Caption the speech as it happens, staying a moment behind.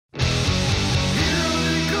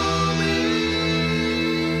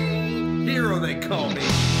they call me.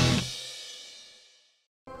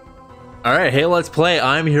 Alright, hey, let's play.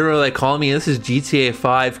 I'm Hero They Call Me. This is GTA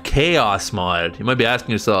 5 Chaos Mod. You might be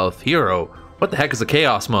asking yourself, Hero, what the heck is a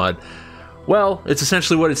Chaos Mod? Well, it's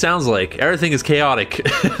essentially what it sounds like. Everything is chaotic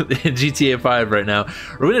in GTA 5 right now.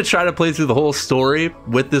 We're going to try to play through the whole story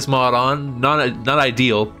with this mod on. Not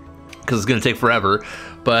ideal, because it's going to take forever.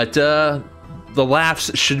 But the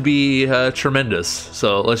laughs should be tremendous.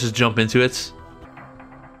 So let's just jump into it.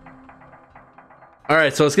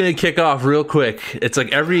 Alright, so it's going to kick off real quick. It's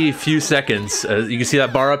like every few seconds. You can see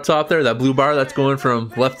that bar up top there, that blue bar that's going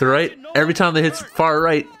from left to right. Every time they hit far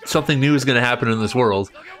right, something new is going to happen in this world.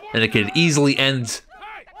 And it could easily end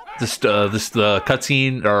this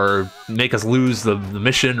cutscene or make us lose the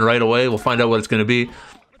mission right away. We'll find out what it's going to be.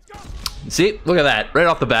 See? Look at that. Right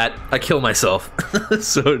off the bat, I kill myself.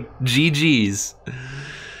 So, GG's.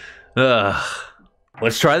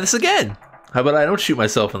 Let's try this again. How about I don't shoot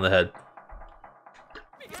myself in the head?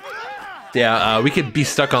 Yeah, we could be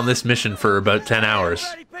stuck on this mission for about 10 hours.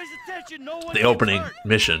 The opening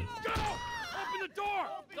mission.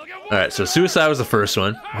 Alright, so suicide was the first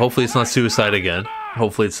one. Hopefully it's not suicide again.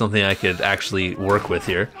 Hopefully it's something I could actually work with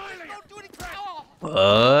here.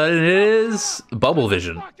 It is bubble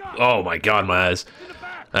vision. Oh my god, my eyes.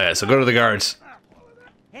 Alright, so go to the guards.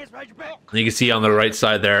 And you can see on the right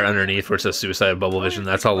side there, underneath where it says suicide bubble vision,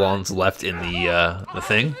 that's how long's left in the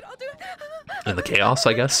thing. In the chaos,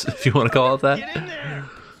 I guess, if you want to call it that.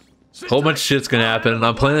 A whole bunch of shit's gonna happen.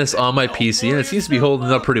 I'm playing this on my PC, and it seems to be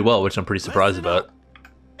holding up pretty well, which I'm pretty surprised about.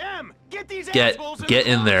 Get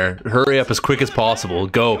in there. Hurry up as quick as possible.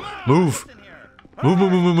 Go. Move.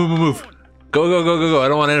 Move. Go. I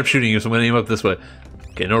don't want to end up shooting you, so I'm gonna aim up this way.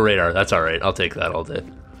 Okay, no radar. That's alright. I'll take that all day.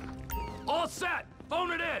 All set.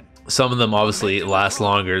 Phone it in. Some of them obviously last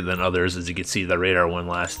longer than others. As you can see, the radar one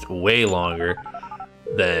lasts way longer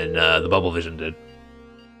than the bubble vision did,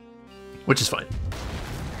 which is fine.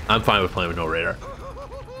 I'm fine with playing with no radar.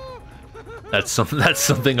 That's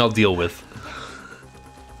something I'll deal with.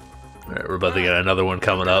 All right, we're about to get another one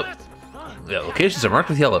coming up. Yeah, locations are marked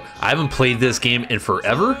with yellow. I haven't played this game in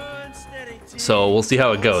forever, so we'll see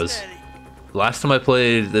how it goes. Last time I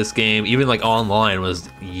played this game, even like online, was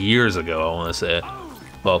years ago. I want to say.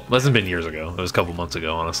 Well, it hasn't been years ago. It was a couple months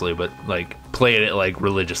ago, honestly. But like playing it like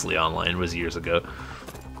religiously online was years ago.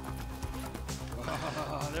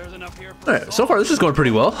 Alright, so far this is going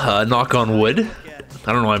pretty well. Knock on wood.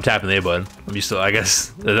 I don't know why I'm tapping the A button. I'm used to, I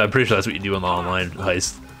guess, I'm pretty sure that's what you do in the online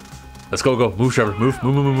heist. Let's go. Move, Trevor.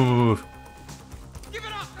 Move.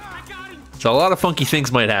 So a lot of funky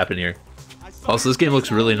things might happen here. Also, this game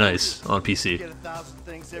looks really nice on PC.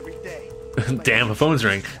 Damn, my phone's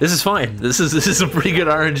ringing. This is fine. This is some pretty good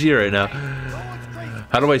RNG right now.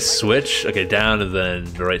 How do I switch? Okay, down and then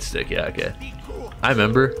the right stick. Yeah, okay. I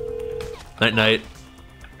remember. Night.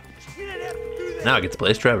 Now I get to play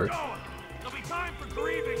as Trevor.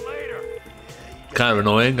 Kind of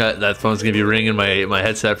annoying. That phone's gonna be ringing my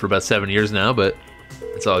headset for about 7 years now, but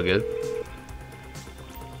it's all good.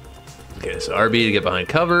 Okay, so RB to get behind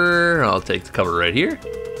cover. I'll take the cover right here.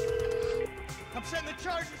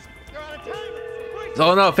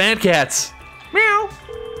 Oh no, fan cats! Meow.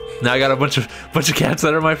 Now I got a bunch of cats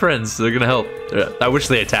that are my friends. So they're gonna help. I wish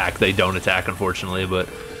they attack. They don't attack, unfortunately, but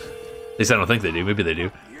at least I don't think they do. Maybe they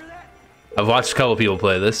do. I've watched a couple people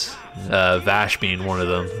play this, Vash being one of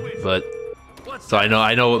them, but so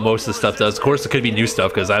I know what most of the stuff does. Of course, it could be new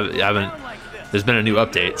stuff because I haven't. There's been a new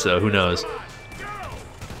update, so who knows?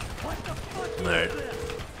 All right,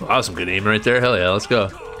 wow, some good aim right there. Hell yeah, let's go.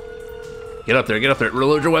 Get up there,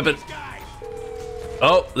 reload your weapon.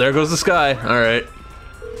 Oh, there goes the sky. All right.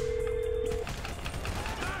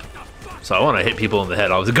 So I want to hit people in the head.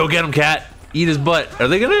 I was like, go get him, cat. Eat his butt. Are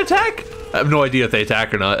they gonna attack? I have no idea if they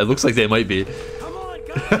attack or not. It looks like they might be.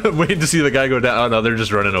 I'm waiting to see the guy go down. Oh no, they're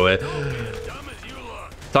just running away.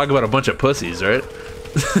 Talk about a bunch of pussies, right?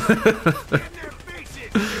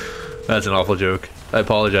 That's an awful joke. I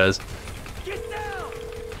apologize.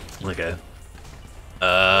 Okay.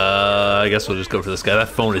 I guess we'll just go for this guy. That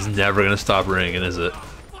phone is never gonna stop ringing, is it?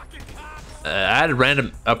 Add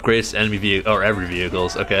random upgrades to enemy vehicle or every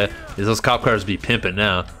vehicles. Okay. Those cop cars be pimping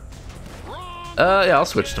now. Yeah, I'll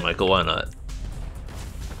switch to Michael. Why not?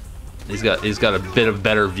 He's got a bit of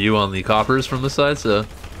better view on the coppers from the side, so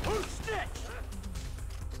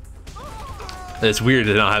it's weird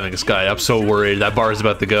not having a sky. I'm so worried. That bar is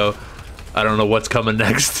about to go. I don't know what's coming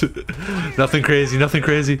next. Nothing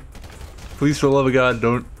crazy. Please, for the love of God,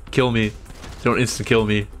 don't kill me. Don't instant kill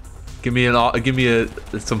me. Give me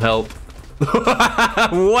some help.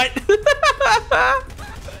 What?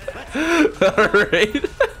 All right.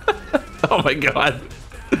 Oh my God.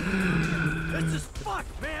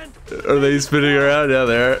 Are they spinning around? Yeah,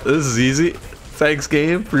 there. This is easy. Thanks,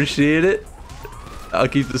 game. Appreciate it. I'll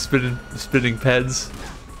keep the spinning peds.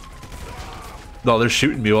 No, they're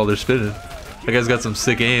shooting me while they're spinning. That guy's got some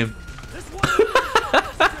sick aim.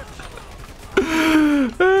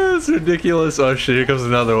 It's ridiculous. Oh shit, here comes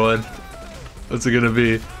another one. What's it gonna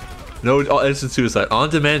be? No, instant suicide.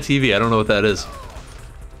 On-demand TV. I don't know what that is.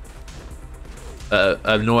 I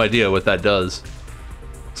have no idea what that does.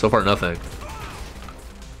 So far, nothing.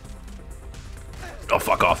 Oh,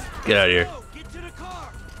 fuck off. Get out of here.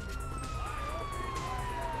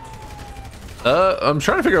 I'm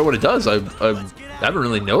trying to figure out what it does. I haven't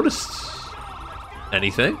really noticed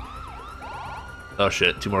anything. Oh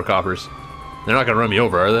shit, 2 more coppers. They're not gonna run me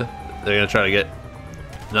over, are they? They're gonna try to get...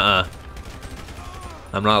 Nuh-uh.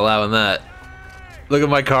 I'm not allowing that. Look at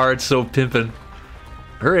my car, it's so pimpin'.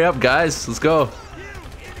 Hurry up, guys, let's go.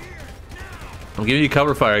 I'm giving you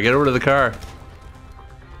cover fire, get over to the car.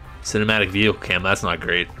 Cinematic vehicle cam, that's not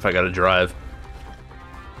great if I gotta drive.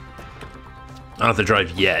 I don't have to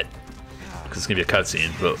drive yet, because it's gonna be a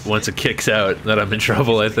cutscene, but once it kicks out, then I'm in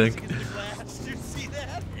trouble, I think.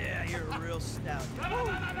 Yeah, you're a real stout.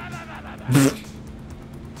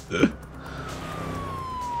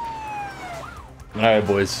 Alright,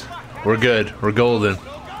 boys. We're good. We're golden.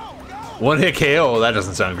 1-hit KO, that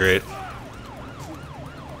doesn't sound great.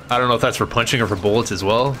 I don't know if that's for punching or for bullets as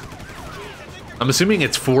well. I'm assuming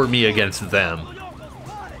it's for me against them.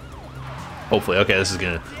 Hopefully. Okay, this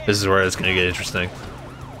is where it's gonna get interesting.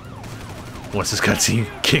 Once this cutscene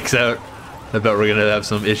kicks out, I bet we're gonna have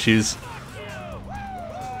some issues.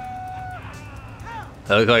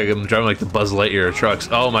 I look like I'm driving like the Buzz Lightyear of trucks.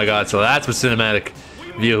 Oh my god, so that's what cinematic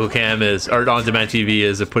vehicle cam is, or on-demand TV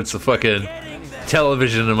is. It puts the fucking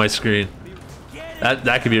television on my screen.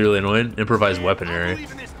 That could be really annoying. Improvised weaponry.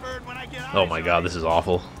 Oh my god, this is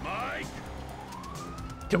awful.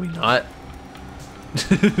 Can we not?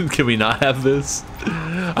 Can we not have this?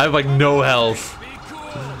 I have like no health.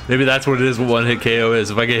 Maybe that's what it is, what 1-hit KO is.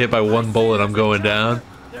 If I get hit by 1 bullet, I'm going down.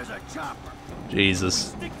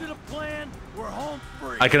 Jesus.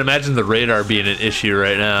 I can imagine the radar being an issue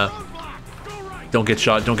right now. Don't get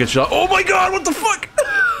shot, don't get shot. Oh my god, what the fuck?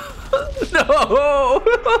 No!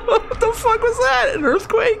 What the fuck was that? An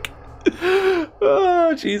earthquake?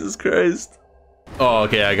 Oh, Jesus Christ. Oh,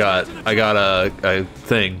 okay, I got a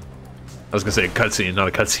thing. I was gonna say a cutscene, not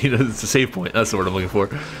a cutscene. It's a save point. That's the word I'm looking for.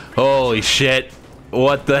 Holy shit.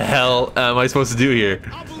 What the hell am I supposed to do here?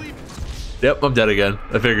 Yep, I'm dead again.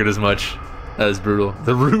 I figured as much. That is brutal.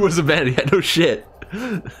 The route was abandoned. Yeah, no shit.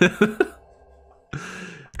 Kinda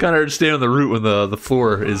hard to stay on the route when the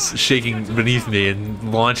floor is shaking beneath me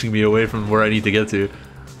and launching me away from where I need to get to.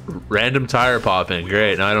 Random tire popping.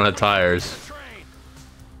 Great, now I don't have tires.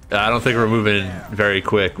 I don't think we're moving very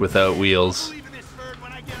quick without wheels.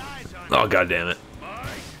 Oh, god damn it.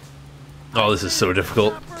 Oh, this is so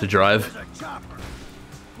difficult to drive.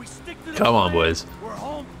 Come on, boys.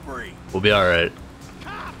 We'll be alright.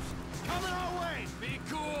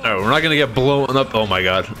 Alright, we're not gonna get blown up. Oh my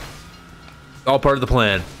god. All part of the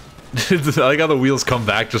plan. I like how the wheels come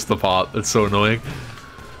back just to pop. It's so annoying.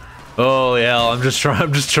 Oh hell, I'm just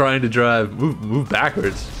trying to drive. Move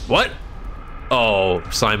backwards. What? Oh,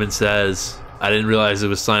 Simon Says. I didn't realize it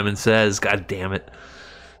was Simon Says. God damn it.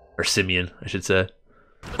 Or Simeon, I should say.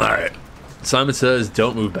 Alright. Simon Says,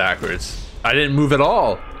 don't move backwards. I didn't move at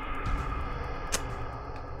all.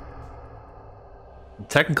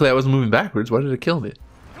 Technically, I wasn't moving backwards. Why did it kill me?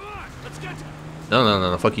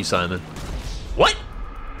 No. Fuck you, Simon. What?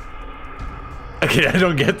 Okay, I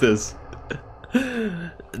don't get this.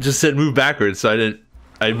 It just said move backwards, so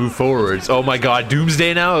I moved forwards. Oh my god,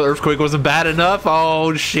 Doomsday now? Earthquake wasn't bad enough?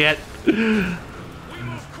 Oh shit.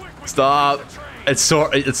 Stop. It's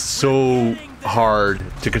so hard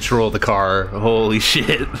to control the car. Holy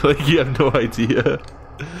shit. Like, you have no idea.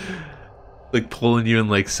 Like, pulling you in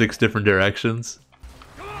like 6 different directions.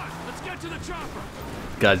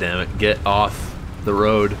 God damn it. Get off the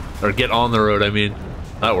road. Or get on the road, I mean.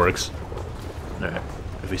 That works. Alright.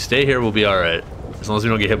 If we stay here, we'll be alright. As long as we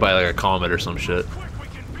don't get hit by like a comet or some shit.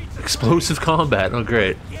 Explosive combat. Oh,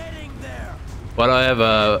 great. Why do I have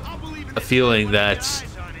a feeling that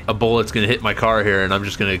a bullet's gonna hit my car here and I'm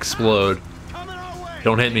just gonna explode?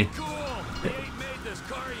 Don't hit me.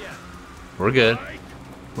 We're good.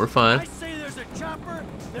 We're fine.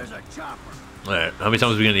 Alright, how many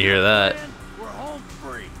times are we gonna hear that?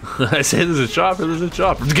 I say there's a chopper, there's a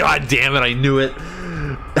chopper. God damn it, I knew it.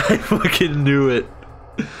 I fucking knew it.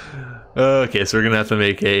 Okay, so we're gonna have to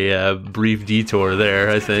make a brief detour there,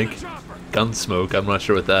 I think. Gunsmoke, I'm not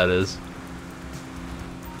sure what that is.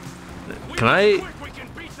 Can I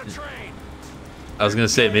I was gonna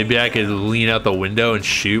say maybe I could lean out the window and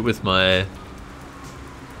shoot with my.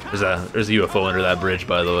 There's a UFO under that bridge,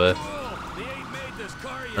 by the way.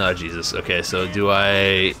 Oh Jesus. Okay, so do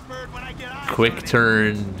I quick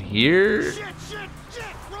turn here?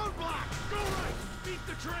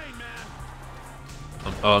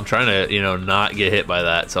 Oh, I'm trying to, you know, not get hit by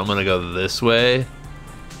that, so I'm gonna go this way.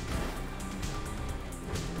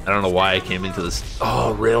 I don't know why I came into this.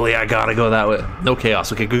 Oh, really? I gotta go that way. No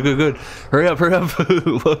chaos. Okay, good, good, good. Hurry up,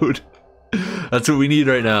 load. That's what we need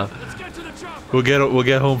right now. We'll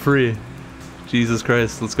get home free. Jesus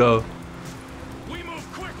Christ, let's go. We move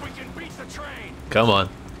quick, we can beat the train. Come on,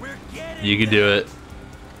 you can do it.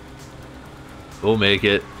 We'll make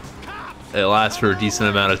it. It lasts for a decent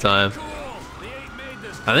amount of time.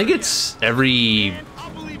 I think it's every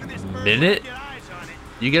minute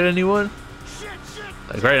you get a new one.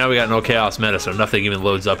 Like right now we got no chaos meta, so nothing even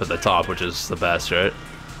loads up at the top, which is the best, right?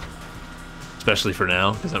 Especially for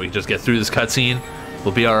now, because then we can just get through this cutscene.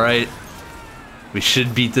 We'll be alright. We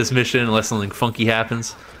should beat this mission unless something funky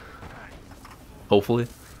happens. Hopefully.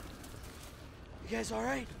 You guys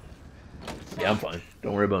alright? Yeah, I'm fine.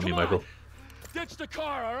 Don't worry about me, Michael. Ditch the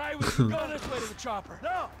car, alright? We can go this way to the chopper.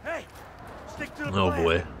 No, hey! Stick to the Oh plan.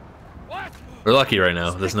 boy. What? We're lucky right now.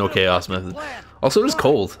 There's no chaos method. Also, it is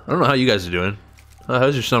cold. I don't know how you guys are doing.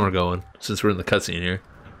 How's your summer going? Since we're in the cutscene here.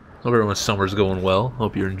 Hope everyone's summer's going well.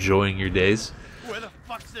 Hope you're enjoying your days. Where the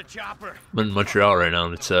fuck's the chopper? I'm in Montreal right now,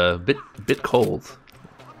 and it's a bit cold.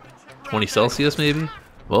 20 Celsius, maybe?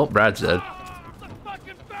 Well, Brad's dead.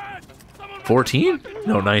 14?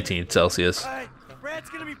 No, 19 Celsius. Alright, Brad's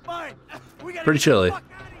gonna be fine. We gotta Pretty get the chilly, fuck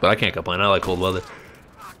outta here. but I can't complain. I like cold weather.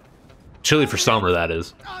 Chilly for summer, that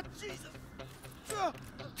is. Oh, Jesus.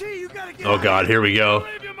 T, you gotta get Oh out. God, here we go.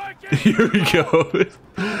 Here we go.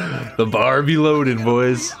 The bar be loaded,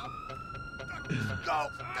 boys. Go.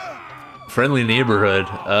 Friendly neighborhood.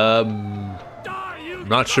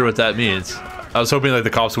 Not sure what that means. I was hoping like the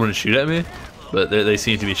cops wouldn't shoot at me, but they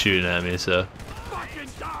seem to be shooting at me, so Fucking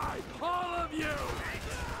die, all of you.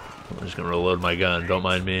 I'm just gonna reload my gun. Don't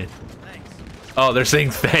mind me. Oh, they're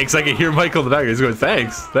saying thanks. I can hear Michael in the back. He's going,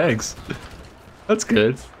 thanks, thanks. That's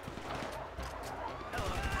good.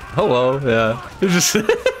 Hello, yeah. It's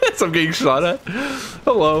just I'm getting shot at.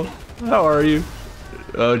 Hello, how are you?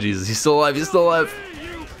 Oh Jesus, he's still alive. He's still alive.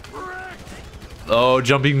 Oh,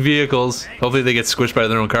 jumping vehicles. Hopefully they get squished by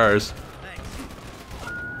their own cars.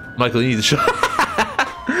 Michael, you need to shut.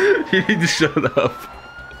 You need to shut up.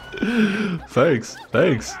 Thanks,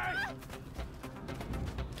 thanks.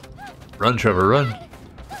 Run, Trevor, run.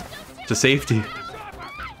 To safety.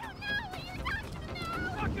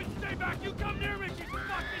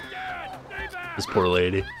 This poor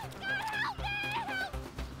lady.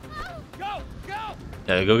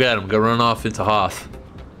 Yeah, go get him. Go run off into Hoth.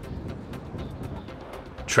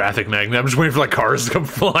 Traffic magnet. I'm just waiting for like cars to come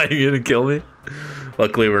flying in and kill me.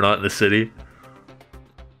 Luckily, we're not in the city.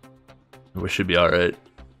 We should be alright.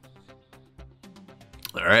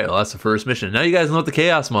 Alright, well that's the first mission. Now you guys know what the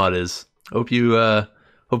Chaos mod is. Hope you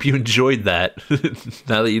enjoyed that.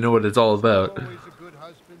 Now that you know what it's all about. Not always a good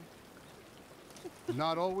husband.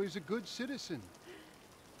 Not always a good citizen.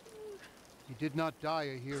 He did not die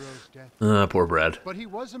a hero's death. Poor Brad. But he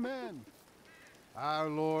was a man. Our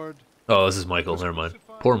Lord. Oh, this is Michael. Never mind.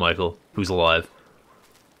 Poor Michael, who's alive.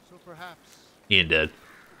 So perhaps He ain't dead.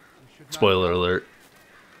 we should not Spoiler alert.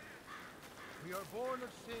 We are born of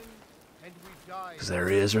sin and we die. 'Cause there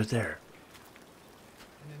he is right there.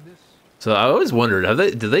 And in this So I always wondered,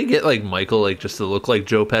 did they get like Michael like just to look like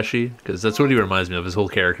Joe Pesci? Because that's what he reminds me of. His whole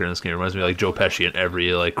character in this game reminds me of like Joe Pesci in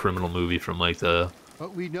every like criminal movie from like the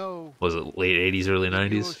but we know was it late 80s, early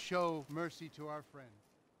that you will 90s? show mercy to our friend.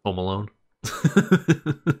 Home Alone.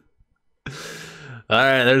 All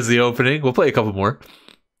right, there's the opening. We'll play a couple more.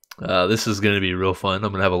 This is going to be real fun.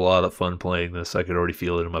 I'm going to have a lot of fun playing this. I could already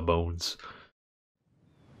feel it in my bones.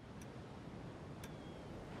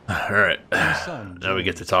 All right. Son, Now we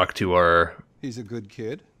get to James. talk to our He's a good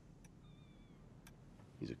kid.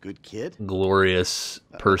 He's a good kid. glorious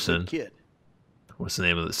person. Good kid. What's the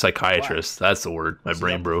name of the psychiatrist? That's the word. My Is he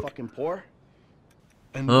brain not broke. Fucking poor.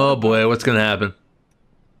 And Oh boy, what's going to happen?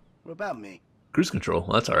 What about me? Cruise control.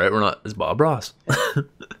 That's all right. We're not. It's Bob Ross.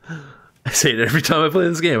 I say it every time I play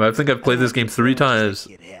this game. I think I've played this game 3 times.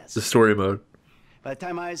 Kid has. The story mode. By the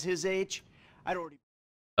time I was his age, I'd already.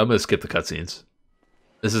 I'm gonna skip the cutscenes.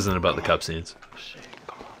 This isn't about the cutscenes.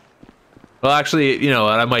 Well, actually, you know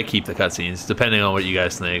what? I might keep the cutscenes, depending on what you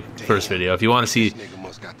guys think. First video. If you want to see Nigga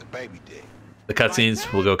must got the baby dick. the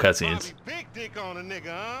cutscenes, we'll go cutscenes. Big dick on a nigga,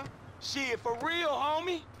 huh? Shit, for real,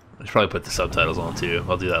 homie. I should probably put the subtitles on too.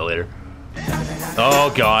 I'll do that later.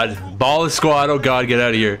 Oh god. Ball is squad. Oh god, get out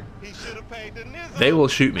of here. He should have paid the nigga. They will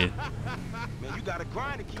shoot me. Man, you gotta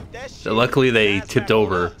grind to keep that shit. So luckily they tipped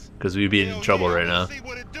over because we'd be in trouble right now. See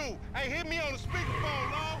what it do. Hey, hit me on the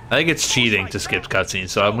speakerphone, Lord. I think it's cheating to skip cutscenes,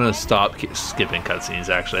 so I'm gonna stop skipping cutscenes.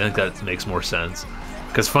 Actually, I think that makes more sense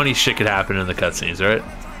because funny shit could happen in the cutscenes, right?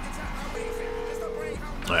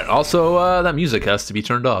 All right. Also, that music has to be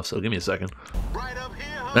turned off. So give me a second. Right up here,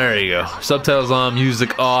 huh? There you go. Subtitles on,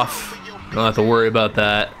 music off. Don't have to worry about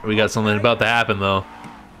that. We got something about to happen though.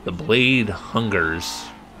 The blade hungers.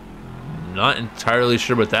 Not entirely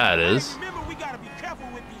sure what that is. Remember, we gotta be careful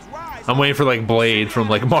with these rides. I'm waiting for like Blade from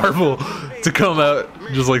like Marvel to come out,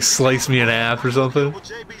 and just like slice me in half or something.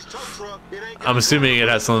 I'm assuming it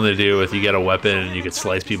has something to do with you get a weapon and you can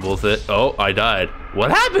slice people with it. Oh, I died.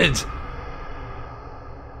 What happened?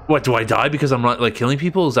 What, do I die because I'm not like killing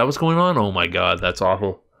people? Is that what's going on? Oh my god, that's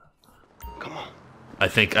awful. Come on. I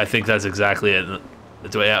think that's exactly it.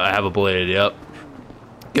 Do I have a blade? Yep.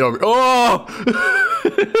 Get over. Oh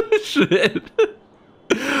shit.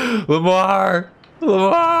 Lamar.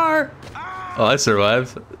 Oh, I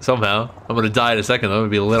survived somehow. I'm gonna die in a second. I'm gonna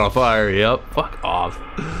be lit on fire. Yep. Fuck off.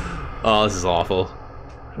 Oh, this is awful.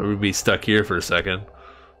 I'm gonna be stuck here for a second.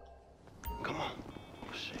 Come on.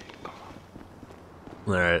 Shit, come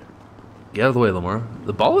on. All right. Get out of the way, Lamar.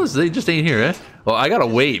 The ball is. They just ain't here, eh? Well, I gotta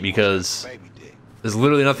wait because Baby dick. there's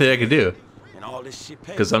literally nothing I can do. And all this shit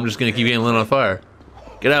paid Because I'm just gonna keep getting lit on fire.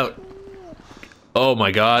 Get out. Oh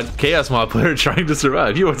my god. Chaos mod player trying to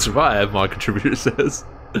survive. You won't survive, mod contributor says.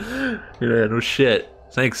 Yeah, no shit.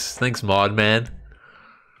 Thanks mod man.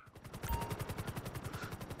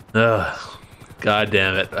 Ugh. God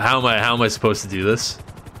damn it. How am I supposed to do this?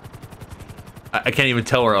 I can't even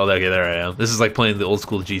tell where, oh okay, there I am. This is like playing the old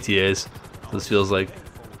school GTAs. This feels like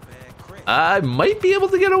I might be able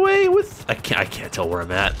to get away with I can't tell where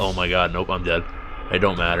I'm at. Oh my god, nope, I'm dead. It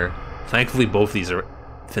don't matter. Thankfully both these are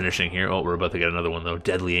finishing here. Oh, we're about to get another one though.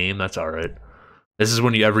 Deadly aim, that's alright. This is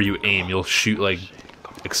when you aim, you'll shoot like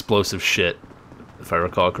explosive shit, if I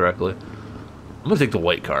recall correctly. I'm gonna take the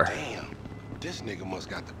white car. Damn. This nigga must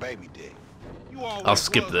got the baby dick. I'll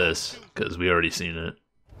skip this, because we already seen it.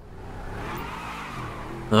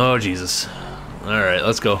 Oh Jesus. Alright,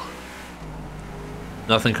 let's go.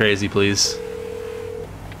 Nothing crazy, please.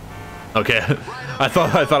 Okay. I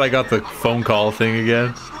thought I got the phone call thing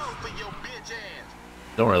again.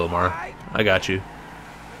 Don't worry, Lamar. I got you.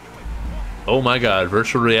 Oh my god,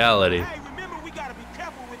 virtual reality. Hey, remember, we gotta be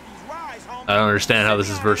careful with these rides, homie. I don't understand how this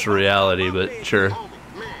is virtual reality, but sure.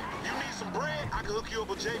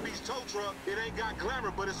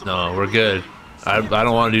 No, we're good. I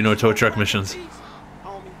don't want to do no tow truck missions.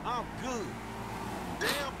 Homie, I'm good.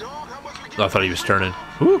 Oh, I thought he was turning.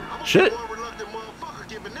 Ooh, shit.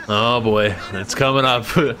 Oh boy, it's coming up.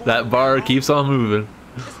 That bar keeps on moving.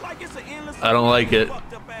 It's like it's an endless I don't like it.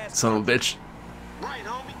 fucked up ass Son of a bitch. right,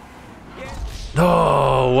 homie. Yeah.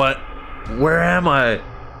 Oh, what? Where am I?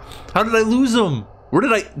 How did I lose him? Where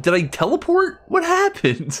did I teleport? What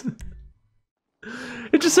happened?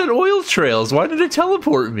 It just said oil trails. Why did it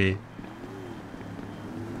teleport me?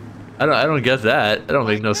 I don't get that. That don't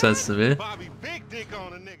make no sense to me. Bobby big dick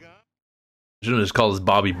on a nigga. Shouldn't just call this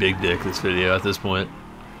Bobby Big Dick this video at this point.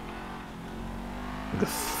 Like the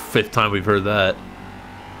 5th time we've heard that.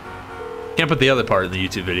 Can't put the other part in the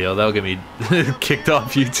YouTube video. That'll get me kicked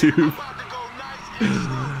off YouTube.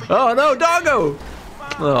 Oh no, doggo!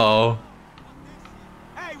 Oh.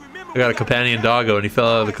 Hey, remember, I got a companion doggo and he fell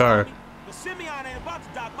out of the car. the Simeon ain't about to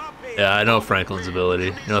dock my pay. Yeah, I know Franklin's ability.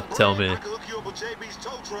 You don't have to tell me.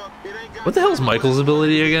 What the hell's Michael's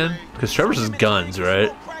ability again? Because Trevor's is guns,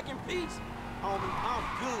 right? Cracking piece. Homie, I'm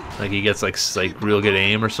good. Like he gets like real good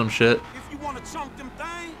aim or some shit. If you wanna chunk them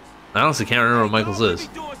things, I honestly can't remember what Michael's is.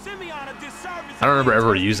 we doing Simeon a disservice. I don't remember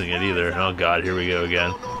ever using it either. Oh god, here we go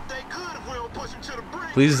again.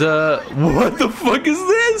 Please, what the fuck is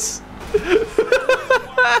this?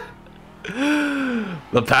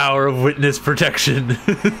 The power of witness protection.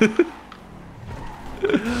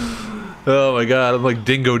 Oh my god, I'm like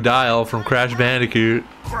Dingo Dial from Crash Bandicoot.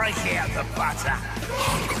 Break out the butter.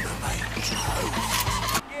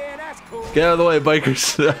 Yeah, that's cool. Get out of the way,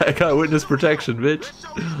 bikers. I got witness protection, bitch.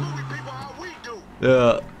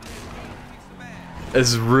 Yeah.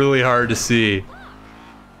 It's really hard to see.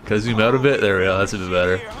 Can I zoom out a bit? There we go, that's a bit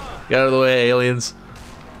better. Get out of the way, aliens.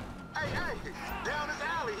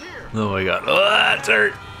 Oh my god. Oh, that's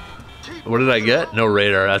hurt. What did I get? No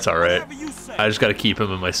radar, that's alright. I just gotta keep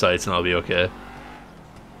him in my sights and I'll be okay.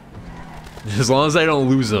 As long as I don't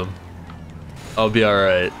lose him, I'll be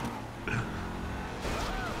alright.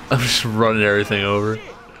 I'm just running everything over.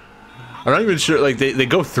 I'm not even sure, like, they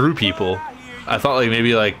go through people. I thought like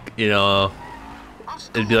maybe like, you know,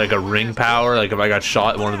 it'd be like a ring power, like if I got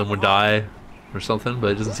shot one of them would die or something,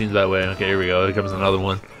 but it doesn't seem that way. Okay, here we go. Here comes another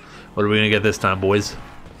one. What are we gonna get this time, boys?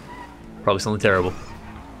 Probably something terrible.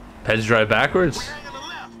 Peds drive backwards?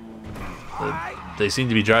 They seem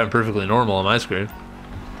to be driving perfectly normal on my screen.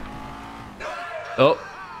 Oh,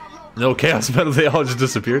 no chaos meta. They all just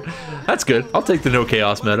disappeared. That's good. I'll take the no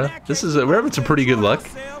chaos meta. This is we're having some pretty good luck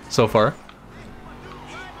so far.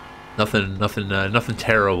 Nothing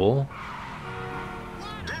terrible.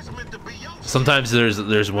 Sometimes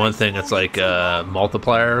there's one thing that's like a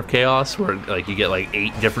multiplier of chaos where like you get like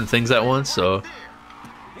 8 different things at once. So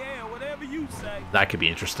that could be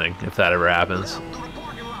interesting if that ever happens.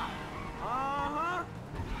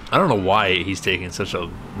 I don't know why he's taking such a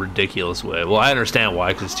ridiculous way. Well, I understand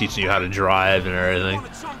why, because it's teaching you how to drive and everything.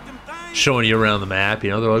 Showing you around the map, you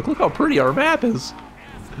know. They're like, look how pretty our map is.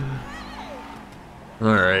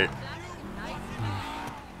 Alright.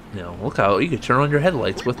 You know, look how you can turn on your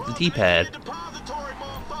headlights with the D-pad.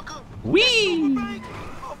 Whee!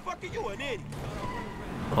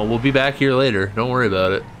 Oh, we'll be back here later. Don't worry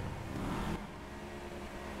about it.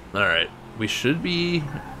 Alright. We should be...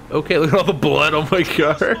 Okay, look at all the blood on my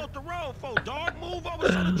car.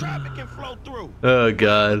 Oh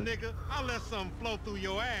god. Nigga, I'll let something flow through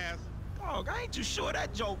your ass. Dog, I ain't too sure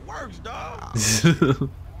that joke works, dog.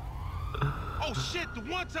 Oh shit, the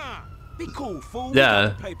one time. Be cool, fool.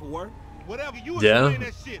 Yeah. Paperwork. Whatever you Yeah.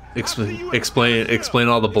 explain that shit. Explain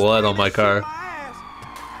all the blood on my car.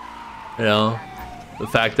 You know, the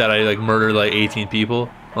fact that I like murdered like 18 people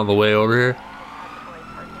on the way over here.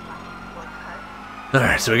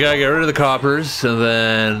 Alright, so we gotta get rid of the coppers, and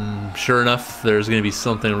then, sure enough, there's gonna be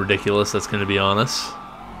something ridiculous that's gonna be on us.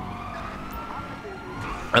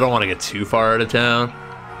 I don't want to get too far out of town,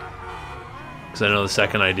 because I know the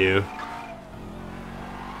second I do,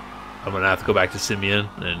 I'm gonna have to go back to Simeon,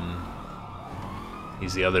 and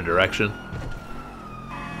he's the other direction.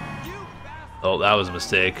 Oh, that was a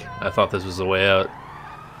mistake. I thought this was the way out.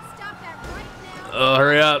 Oh,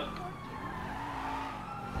 hurry up.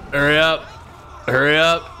 Hurry up. Hurry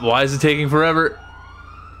up. Why is it taking forever?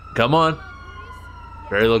 Come on.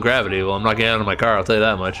 Very low gravity. Well, I'm not getting out of my car, I'll tell you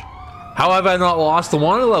that much. How have I not lost the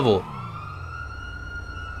wanted level?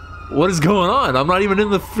 What is going on? I'm not even in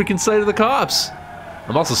the freaking sight of the cops.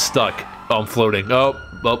 I'm also stuck. Oh, I'm floating. Oh,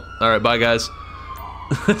 well, alright, bye guys.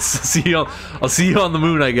 I'll see you on the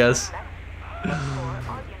moon, I guess.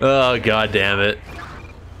 Oh, god damn it.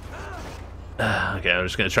 Okay, I'm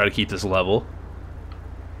just gonna try to keep this level.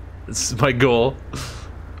 This is my goal.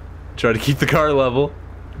 Try to keep the car level.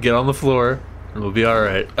 Get on the floor. And we'll be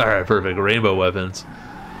alright. Alright, perfect. Rainbow weapons.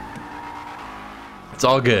 It's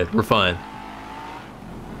all good. We're fine.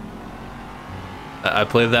 I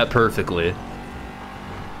played that perfectly.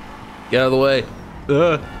 Get out of the way.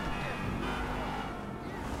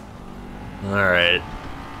 Alright.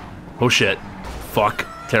 Oh shit. Fuck.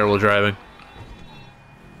 Terrible driving.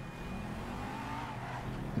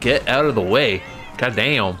 Get out of the way. God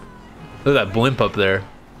damn. Look at that blimp up there.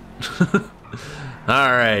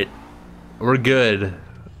 Alright. We're good.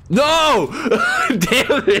 No!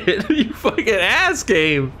 Damn it! You fucking ass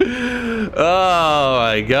game! Oh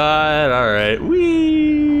my god. Alright.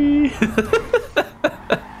 Whee!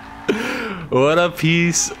 What a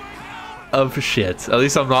piece of shit. At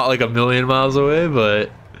least I'm not like a million miles away,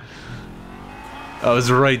 but I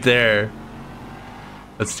was right there.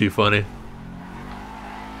 That's too funny.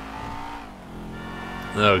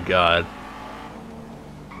 Oh god.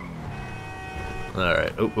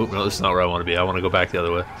 Alright. Oh, no, this is not where I want to be. I want to go back the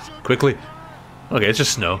other way. Quickly. Okay, it's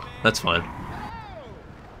just snow. That's fine. A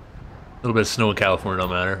little bit of snow in California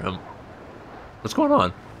don't matter. What's going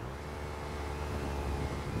on?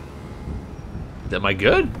 Am I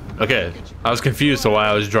good? Okay. I was confused to why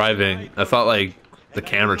I was driving. I thought like the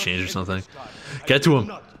camera changed or something. Get to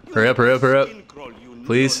him. Hurry up, hurry up, hurry up.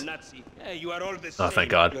 Please. Oh, thank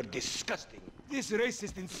God. You're disgusting. This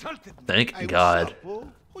racist insulted me. Thank Hey, God. what's up,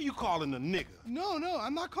 fool? Who you calling a nigga? No,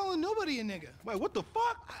 I'm not calling nobody a nigga. Wait, what the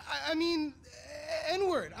fuck? I mean,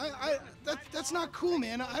 N-word. That's not cool,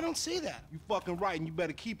 man. I don't say that. You fucking right, and you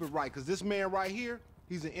better keep it right, because this man right here,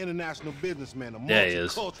 he's an international businessman, a Yeah, he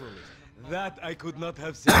is. multiculturalist. That I could not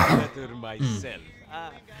have said better myself.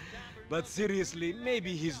 But seriously,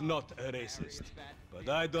 maybe he's not a racist. But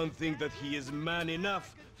I don't think that he is man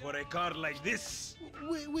enough for a car like this.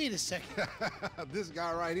 Wait a second. This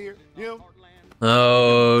guy right here, him?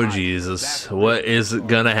 Oh, Jesus. What is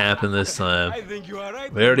gonna happen this time? I think you are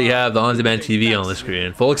right. We already have the on-demand TV on the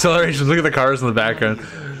screen. Full acceleration. Look at the cars in the background.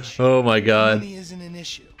 Oh my god. Money isn't an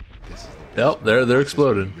issue. Yep, they're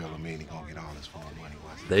exploding.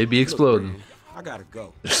 They'd be exploding. I gotta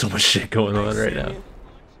go. There's so much shit going on right now.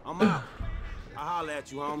 I'm out. I'll holler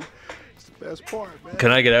at you, homie. It's the best part, man.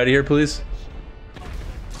 Can I get out of here, please?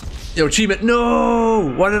 Yo, achievement.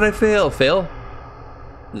 No! Why did I fail? Fail?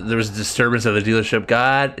 There was a disturbance at the dealership.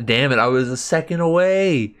 God damn it, I was a second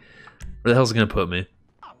away. Where the hell's it gonna put me?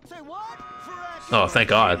 Oh, thank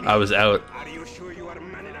God. I was out.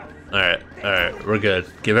 Alright, we're good.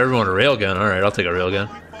 Give everyone a railgun. Alright, I'll take a railgun.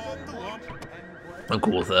 I'm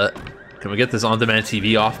cool with that. Can we get this on-demand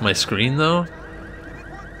TV off my screen, though?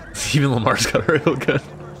 Even Lamar's got a railgun.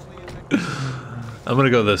 I'm gonna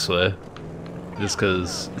go this way. Just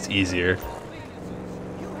because it's easier.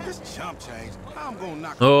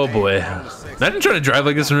 Oh boy. Imagine trying to drive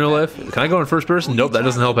like this in real life. Can I go in first person? Nope, that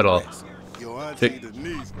doesn't help at all.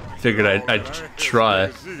 Figured I'd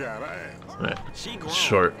try. Right.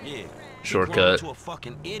 Shortcut.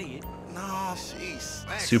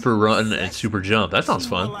 Super run and super jump. That sounds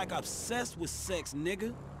fun.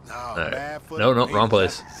 Alright. No, wrong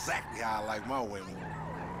place.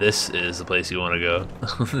 This is the place you want to go.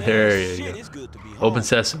 There you go. Open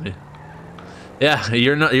sesame. Yeah,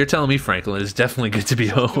 you're telling me, Franklin, it's definitely good to be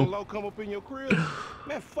home.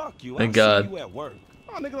 Thank God.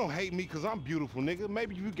 Oh, nigga, don't hate me because I'm beautiful, nigga.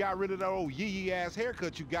 Maybe if you got rid of that old yee ass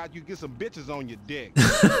haircut you got, you get some bitches on your dick.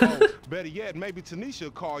 Oh, better yet, maybe Tanisha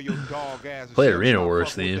will call your dog ass. Play Arena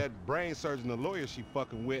Wars theme. That brain surgeon, the lawyer she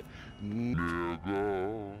fucking with.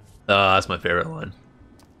 That's my favorite line.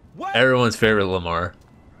 What? Everyone's favorite Lamar.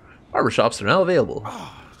 Barbershops are now available.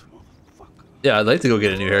 Yeah, I'd like to go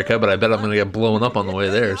get a new haircut, but I bet I'm gonna get blown up on the way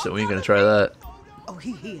there, so we ain't gonna try that. Oh,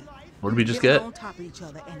 he here. What did we just get? On top of each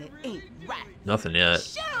other and it ain't right. Nothing yet.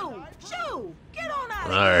 Shoo! Get on out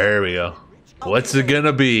of Alright, here we go. What's it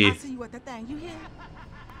gonna be? I'll see you at the thing. You hear?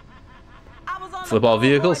 Flip all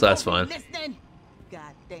vehicles? That's fine.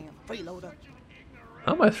 Goddamn freeloader.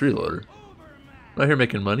 How am I a freeloader? I'm out here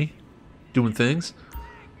making money, doing things.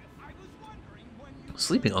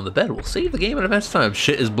 Sleeping on the bed will save the game at advance time.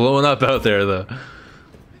 Shit is blowing up out there, though.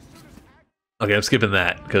 Okay, I'm skipping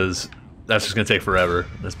that because that's just gonna take forever.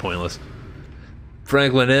 That's pointless.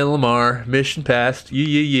 Franklin and Lamar, mission passed.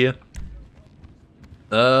 Yeah.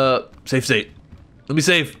 Safe state. Let me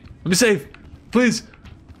save. Please.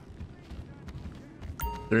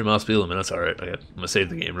 30 miles speed limit. That's all right. Okay, I'm gonna save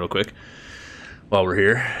the game real quick while we're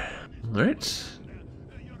here. All right.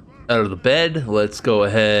 Out of the bed. Let's go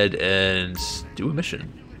ahead and do a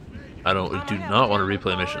mission. I do not want to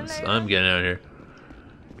replay missions. I'm getting out of here.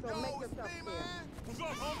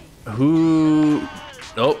 Who?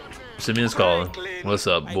 Oh, Simeon's calling. What's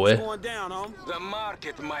up, boy?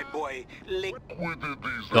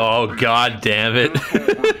 Oh, God damn it.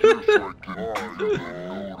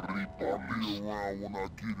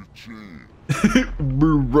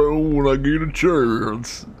 Bro, when I get a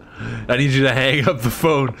chance. I need you to hang up the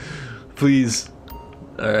phone, please.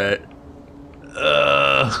 Alright.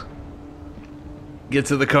 Get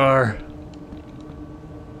to the car.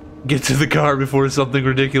 Get to the car before something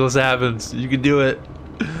ridiculous happens. You can do it.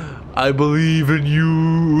 I believe in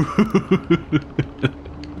you.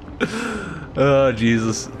 Oh,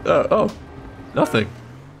 Jesus. Oh, nothing.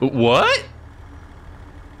 What?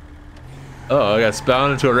 Oh, I got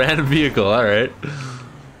spawned into a random vehicle. Alright.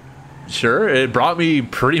 Sure, it brought me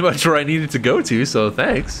pretty much where I needed to go to, so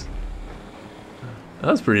thanks.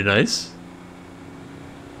 That was pretty nice.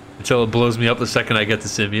 Until it blows me up the second I get to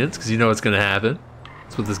Simeon's, because you know what's going to happen.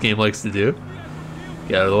 That's what this game likes to do.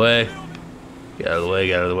 Get out of the way. Get out of the way,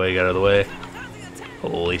 get out of the way, get out of the way.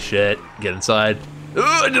 Holy shit. Get inside. Ooh,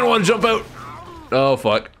 I didn't want to jump out. Oh,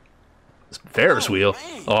 fuck. It's Ferris wheel.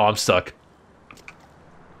 Oh, I'm stuck.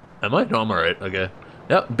 Am I? No, I'm alright. Okay.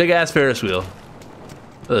 Yep, big ass Ferris wheel.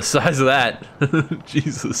 The size of that.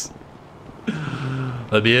 Jesus.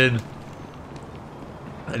 Let me in.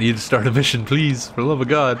 I need to start a mission, please. For the love of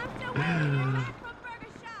God.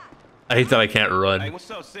 I hate that I can't run. Hey, what's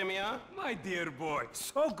up, Simeon? My dear boy,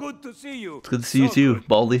 so good to see you. It's good to see you too,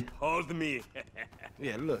 Baldy. Hold me.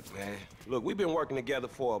 Yeah, look, man. Look, we've been working together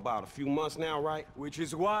for about a few months now, right? Which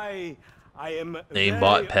is why I am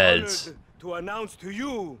Aimbot peds. To announce to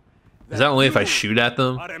you. Is that only if I shoot at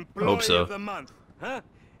them? I hope so. Huh?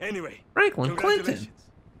 Anyway, Franklin Clinton.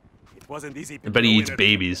 It wasn't easy. I bet he eats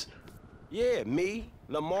babies. Yeah, me,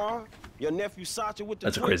 Lamar, your nephew Sacha with the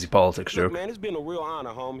That's a crazy politics joke. Look, man, it's been a real honor,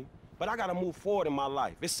 homie. But I gotta move forward in my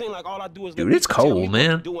life. It seems like all I do is dude, it's cold,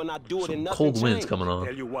 man. Some cold winds coming on.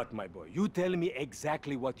 Tell you what, my boy. You tell me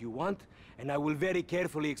exactly what you want, and I will very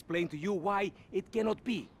carefully explain to you why it cannot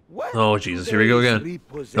be. What? Oh Jesus, here we go again.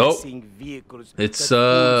 Nope. It's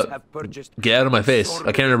get out of my face.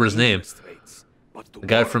 I can't remember his name. The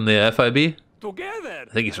guy from the FIB? together.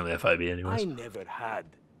 I think he's from the FIB I anyways. never had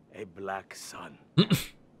a black son.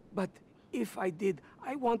 But if I did,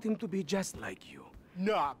 I want him to be just like you.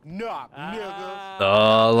 Knock, knock, nigga.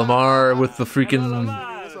 Oh, Lamar with the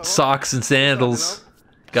freaking socks and sandals.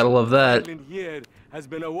 Gotta love that. Franklin here has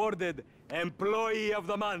been awarded Employee of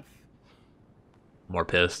the Month. More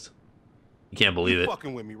pissed. You can't believe You it.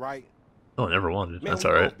 fucking with me, right? Oh, never wanted. Man, That's we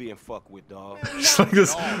alright. both being fucked with, dog. Just like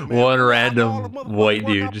this one random white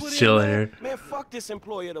dude just chilling here. Man, fuck this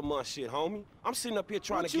Employee of the Month shit, homie. I'm sitting up here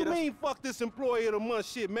trying What to you get us. mean, fuck this employee of the month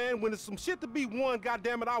shit, man? When there's some shit to be won,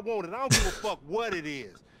 goddamn it, I want it. I don't give a fuck what it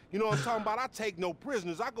is. You know what I'm talking about? I take no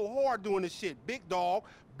prisoners. I go hard doing this shit. Big dog,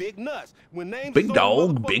 big nuts. When names Big is on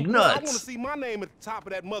dog, the big motherfucking board, I want nuts. to see my name at the top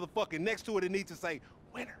of that motherfucker. Next to it, it needs to say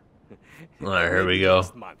winner. Alright, here we go.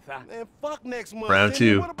 Next month, huh? Man, fuck next month. Round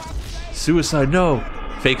Cindy. 2. What about today? Suicide, no.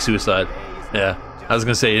 Fake suicide. Yeah. I was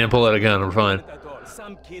gonna say, you didn't pull out a gun, we're fine.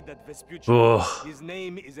 Some kid at Vespucci. Oh. His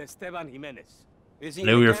name is Esteban Jimenez. Is he I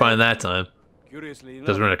knew we were fine that time. Curiously enough,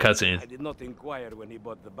 Because we're in a cutscene. I did not inquire when he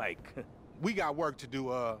bought the bike. We got work to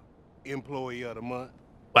do, employee of the month.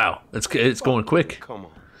 Wow, it's going quick. Come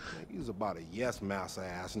on. Man, you was about a yes mouse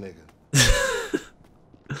ass nigga.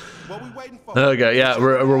 What we waiting for? Okay, yeah,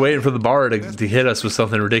 we're waiting for the bar to hit us with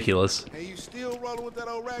something ridiculous. And you still rolling with that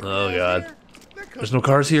old raggedy Oh, ass God. hair? That There's no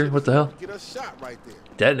cars here? What the hell? Get a shot right there.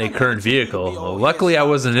 Detonate current vehicle. Well, luckily I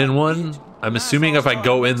wasn't in one. I'm assuming if I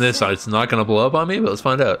go in this, it's not gonna blow up on me, but let's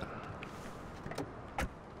find out.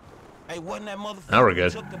 Hey, wasn't that motherfucker Now we're who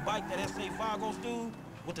good. took the bike that S.A. Fargo's dude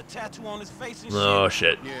with the tattoo on his face and Oh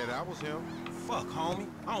shit? shit. Yeah, that was him. Fuck, homie.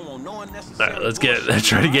 I don't want no unnecessary Alright, let's bullshit.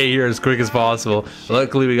 try to get here as quick as possible.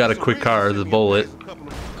 Luckily we got a quick car, the bullet.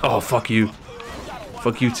 Oh, fuck you.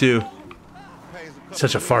 Fuck you too.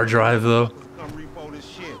 Such a far drive though.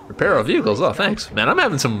 Repair our vehicles, oh thanks. Man, I'm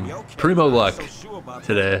having some primo luck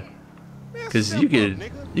today. Cause you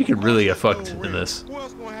could really get fucked in this. It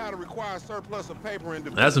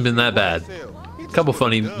hasn't been that bad. A couple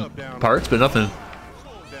funny parts, but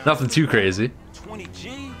nothing too crazy. 20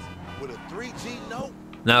 G's with a 3G note?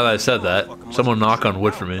 Now that I've said that, someone knock on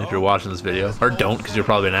wood for me if you're watching this video. Or don't, because you're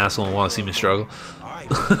probably an asshole and want to see me struggle. Alright,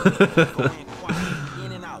 go in quiet,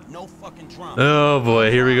 in and out, no fucking drama. Oh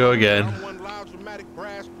boy, here we go again.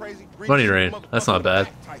 Money rain, that's not bad.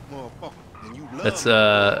 That's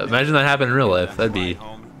imagine that happened in real life. That'd be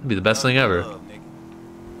the best thing ever.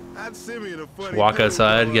 Walk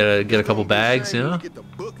outside, get a couple bags, you know?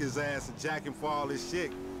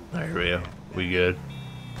 Alright, here we go. We good.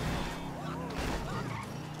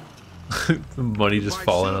 Money just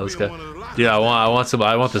falling on this guy. Dude, I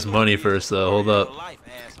want this money first though. Hold up.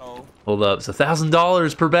 Hold up. It's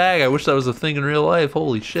 $1,000 per bag. I wish that was a thing in real life.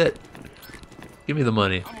 Holy shit. Give me the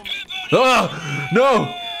money. Oh!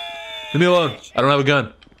 No! Leave me alone. I don't have a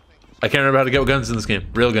gun. I can't remember how to get guns in this game.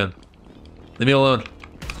 Real gun. Leave me alone.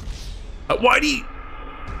 Whitey!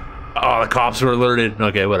 Oh, the cops were alerted.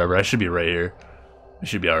 Okay, whatever. I should be right here. I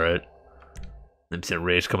should be alright. Instant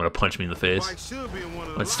rage coming to punch me in the face. It's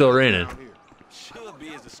still raining. Should be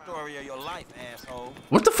is the story of your life, asshole.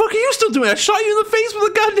 What the fuck are you still doing? I shot you in the face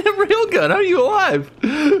with a goddamn railgun. How are you alive?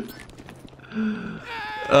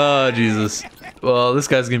 Oh, Jesus. Well, this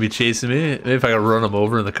guy's gonna be chasing me. Maybe if I can run him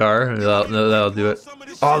over in the car, that'll do it.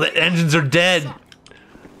 Oh, the engines are dead.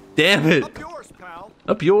 Damn it. Up yours, pal.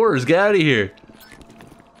 Up yours. Get out of here.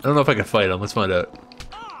 I don't know if I can fight him. Let's find out.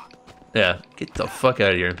 Yeah. Get the fuck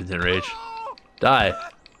out of here, impotent rage. Die.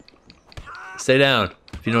 Stay down.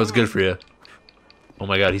 If you know what's good for you. Oh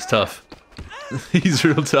my god, he's tough. He's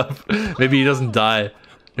real tough. Maybe he doesn't die.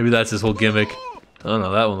 Maybe that's his whole gimmick. Oh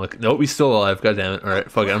no, that one look. Nope, he's still alive. God damn it. Alright,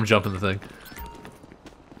 fuck it. I'm jumping the thing.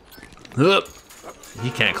 Up. He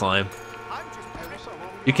can't climb.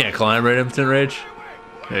 You can't climb, right, impotent rage?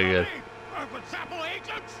 Very good.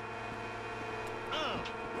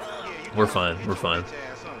 We're fine. We're fine.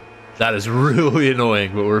 That is really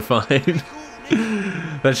annoying, but we're fine.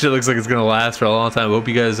 That shit looks like it's gonna last for a long time. I hope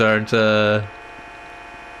you guys aren't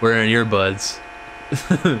wearing earbuds.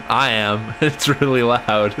 I am. It's really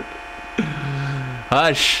loud.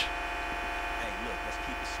 Hush.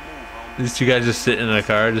 These two guys just sitting in a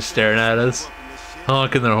car, just staring at us,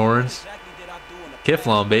 honking their horns.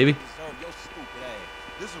 Kiflon, baby.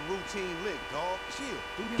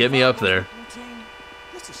 Get me up there.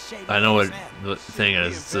 I know what the thing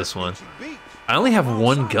is. It's this one. I only have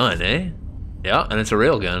one gun, eh? Yeah, and it's a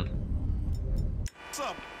railgun.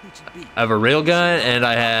 I have a railgun and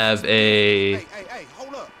I have a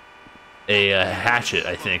hatchet,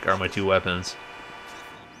 I think, are my two weapons.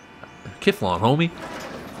 Kiflon, homie.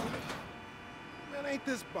 Man, ain't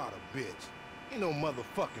this about a bitch? Ain't no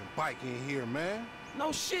motherfucking bike in here, man.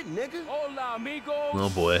 No shit, nigga. Hola, amigo.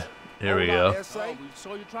 Oh boy. Here we go. Oh,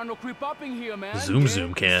 so you're trying to creep up in here, man?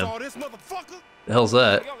 Zoom cam. Saw this motherfucker? The hell's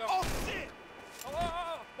that? Oh shit!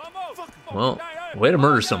 Well, way to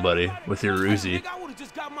murder somebody with your Uzi.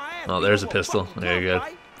 Oh, there's a pistol. There you go.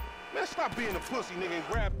 Man, stop being a pussy, nigga, and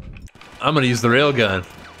grab. I'm gonna use the railgun.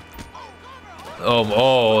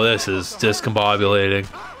 Oh, this is discombobulating.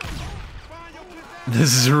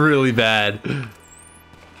 This is really bad.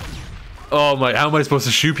 Oh my, how am I supposed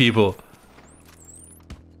to shoot people?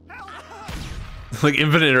 Like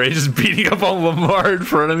Infinite Rage is beating up on Lamar in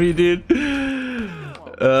front of me, dude. Kiflon,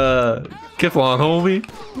 homie.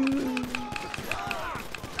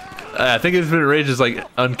 I think Infinite Rage is like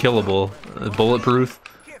unkillable. Bulletproof.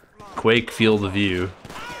 Quake, field of view.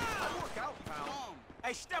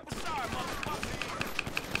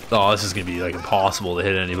 Oh, this is gonna be like impossible to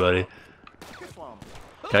hit anybody.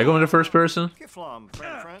 Can I go into first person?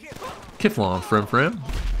 Kiflom, friend.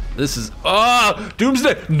 This is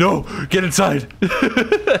Doomsday. No, get inside.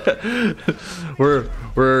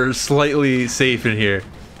 we're slightly safe in here.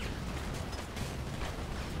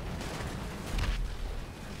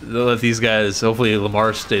 They'll let these guys. Hopefully,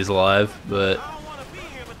 Lamar stays alive, but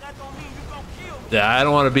yeah, I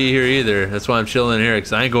don't want to be here either. That's why I'm chilling here,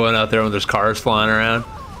 because I ain't going out there when there's cars flying around.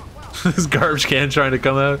 This garbage can trying to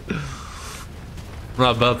come out. I'm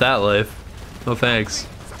not about that life. No thanks.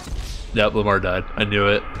 Yep, Lamar died. I knew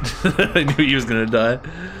it. I knew he was gonna die.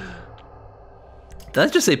 Did I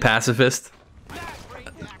just say pacifist? I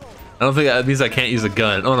don't think that means I can't use a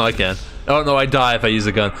gun. Oh no, I can. Oh no, I die if I use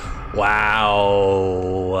a gun.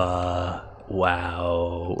 Wow.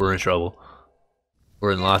 Wow. We're in trouble.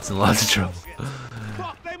 We're in lots and lots of trouble.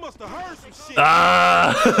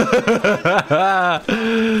 Ah!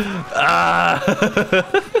 Ah!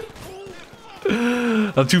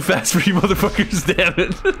 I'm too fast for you motherfuckers, damn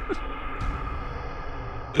it.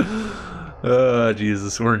 Oh,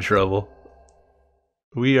 Jesus, we're in trouble.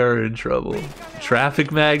 We are in trouble.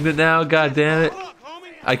 Traffic magnet now, god damn it.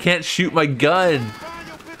 I can't shoot my gun.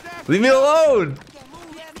 Leave me alone.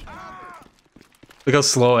 Look how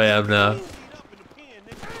slow I am now.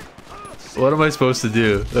 What am I supposed to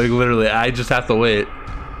do? Like literally, I just have to wait.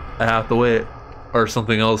 I have to wait. Or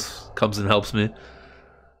something else comes and helps me.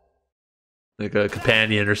 Like a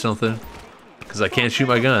companion or something. Because I can't shoot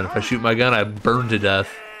my gun. If I shoot my gun, I burn to death.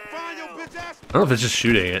 I don't know if it's just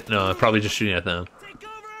shooting it. No, I'm probably just shooting at them.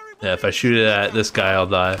 Yeah, if I shoot it at this guy, I'll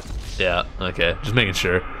die. Yeah, okay. Just making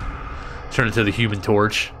sure. Turn it to the Human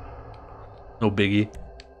Torch. No biggie.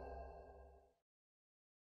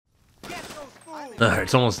 Alright,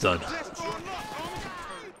 it's almost done.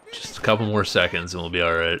 Just a couple more seconds and we'll be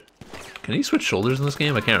alright. Can he switch shoulders in this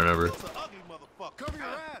game? I can't remember.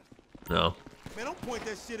 No.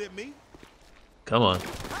 Come on.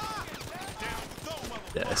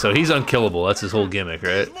 Yeah, so he's unkillable. That's his whole gimmick,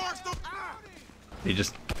 right? He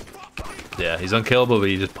just... Yeah, he's unkillable, but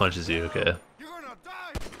he just punches you. Okay.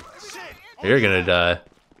 You're gonna die.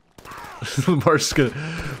 Lamar's just gonna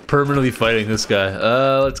permanently fighting this guy.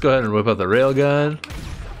 Let's go ahead and whip out the railgun.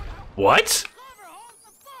 What?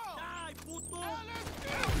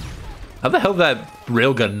 How the hell did that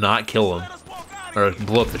railgun not kill him? Or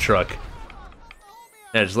blow up the truck?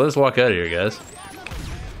 Yeah, just let us walk out of here, guys.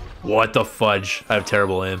 What the fudge? I have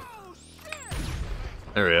terrible aim.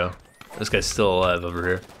 There we go. This guy's still alive over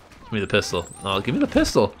here. Give me the pistol. Oh, give me the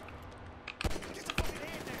pistol.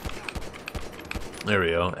 There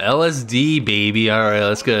we go. LSD, baby. Alright,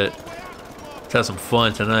 let's get... Let's have some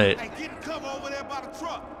fun tonight.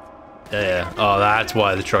 Yeah. Oh, that's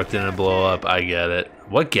why the truck didn't blow up. I get it.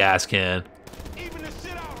 What gas can?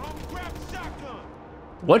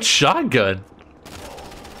 What shotgun?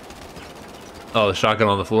 Oh, the shotgun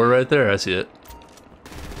on the floor right there. I see it.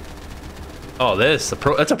 Oh, this.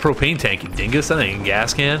 That's a propane tank, you dingus. That ain't a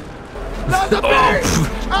gas can. Not the bees!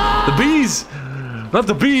 The bees! Not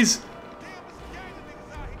the bees!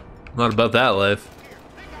 Not about that life.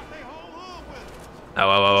 Ow,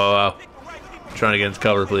 ow, ow, ow, ow. I'm trying to get into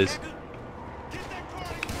cover, please.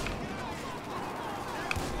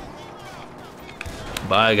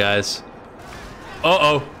 Bye, guys.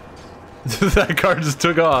 Uh-oh. That car just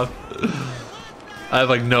took off. I have,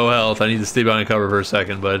 like, no health. I need to stay behind cover for a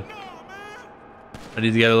second, bud. I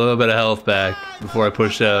need to get a little bit of health back before I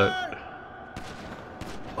push out.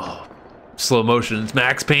 Oh, slow motion. It's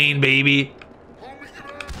Max Payne, baby.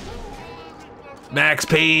 Max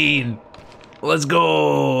Payne. Let's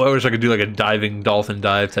go. I wish I could do like a diving dolphin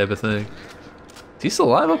dive type of thing. Is he still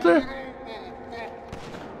alive up there?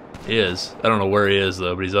 He is. I don't know where he is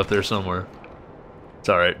though, but he's up there somewhere. It's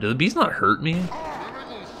alright. Do the bees not hurt me?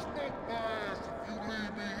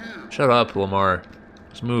 Shut up, Lamar.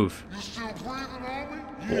 Let's move.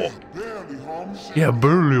 Yeah,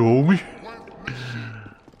 barely, homie.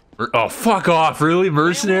 Oh, fuck off, really?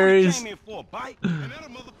 Mercenaries?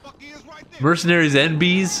 Mercenaries and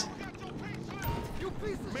bees?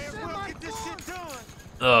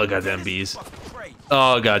 Oh, goddamn bees.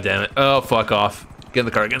 Oh, goddamn it. Oh, fuck off. Get in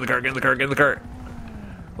the car, get in the car, get in the car, get in the car.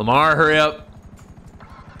 Lamar, hurry up.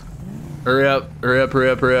 Hurry up, hurry up, hurry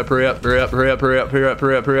up, hurry up, hurry up, hurry up, hurry up, hurry up, hurry up,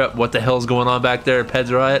 hurry up, hurry up. What the hell's going on back there?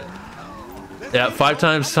 Peds riot? Yeah, 5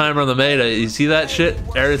 times timer on the Meta. You see that shit?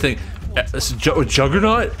 Everything.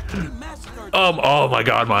 Juggernaut? Oh my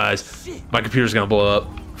god, my eyes. My computer's gonna blow up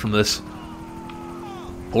from this.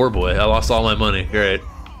 Poor boy, I lost all my money. Great.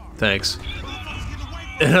 Thanks.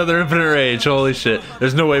 Another infinite rage, holy shit.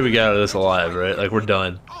 There's no way we get out of this alive, right? Like, we're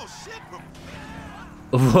done.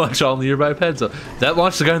 Launch all nearby pets up. That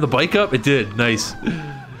launched the guy on the bike up? It did. Nice.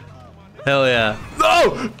 Hell yeah.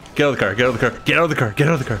 No! Get out of the car, get out of the car, get out of the car, get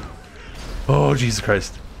out of the car. Oh, Jesus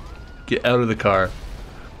Christ. Get out of the car.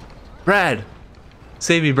 Brad!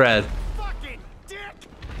 Save me, Brad.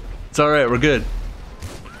 It's alright, we're good.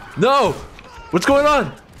 No! What's going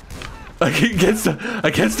on? I can't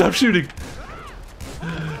stop shooting.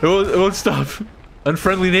 It won't stop.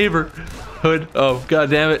 Unfriendly neighborhood. Oh, god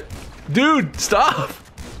damn it. Dude, stop!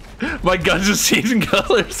 My gun's just changing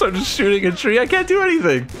colors. I'm just shooting a tree. I can't do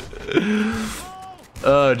anything.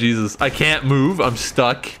 Oh, Jesus. I can't move. I'm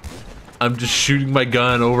stuck. I'm just shooting my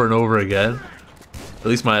gun over and over again. At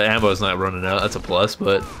least my ammo's not running out. That's a plus,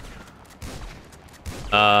 but...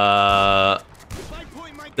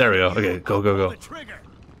 There we go. Okay, go, go, go.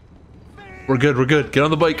 We're good, we're good. Get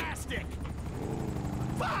on the bike.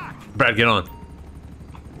 Brad, get on.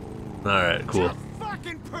 Alright, cool.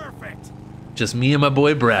 Just me and my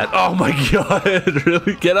boy Brad. Oh my god,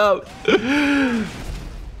 really? Get up.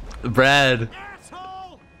 Brad.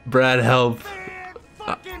 Brad, help.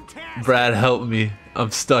 Brad, help me.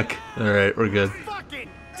 I'm stuck. Alright, we're good.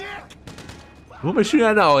 What am I shooting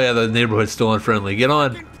at now? Oh yeah, the neighborhood's still unfriendly. Get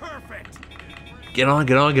on. Get on,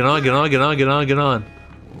 get on, get on, get on, get on, get on, get on.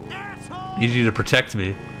 I need you to protect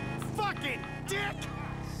me.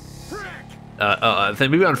 I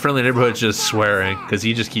think maybe unfriendly neighborhood's just swearing, because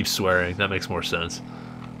he just keeps swearing. That makes more sense.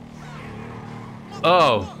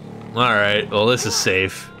 Oh, alright. Well, this is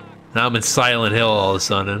safe. Now I'm in Silent Hill all of a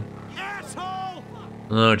sudden.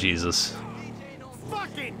 Oh, Jesus.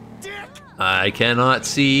 I cannot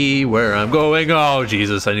see where I'm going. Oh,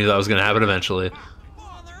 Jesus. I knew that was going to happen eventually.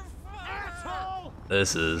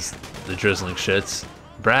 This is the drizzling shits.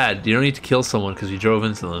 Brad, you don't need to kill someone because you drove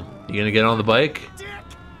into them. You going to get on the bike?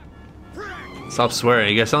 Stop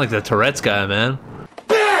swearing. You guys sound like the Tourette's guy, man.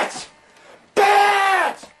 Bitch!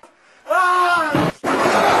 Bitch! Ah!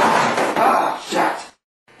 Oh, shit!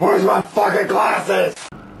 Where's my fucking glasses?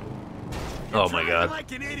 Oh my god.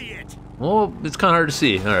 Well, it's kind of hard to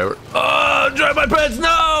see. Alright. Oh, drive my pants!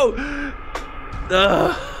 No!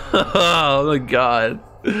 Oh my god.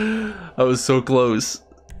 I was so close.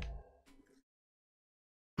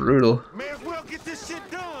 Brutal.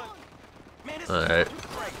 Alright.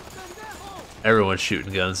 Everyone's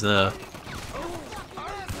shooting guns now.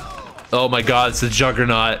 Oh my god, it's the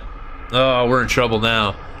Juggernaut. Oh, we're in trouble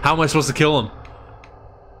now. How am I supposed to kill him?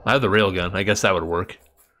 I have the railgun. I guess that would work.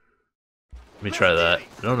 Let me try that.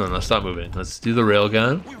 No, no, no, stop moving. Let's do the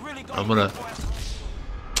railgun. I'm gonna...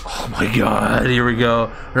 Oh my god, here we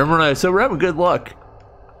go. Remember when I said we're having good luck?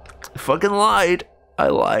 I fucking lied. I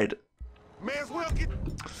lied.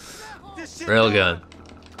 Railgun.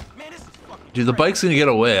 Dude, the bike's gonna get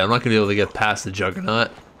away. I'm not gonna be able to get past the Juggernaut.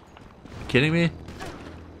 You kidding me?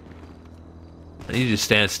 I need you to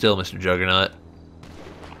stand still, Mr. Juggernaut.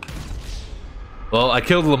 Well, I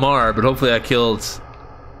killed Lamar, but hopefully I killed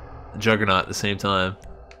the Juggernaut at the same time.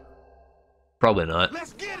 Probably not.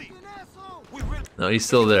 No, he's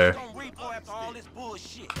still there.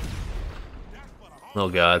 Oh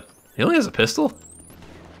god. He only has a pistol?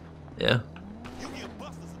 Yeah.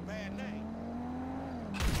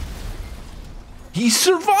 He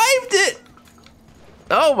survived it!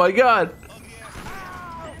 Oh my god.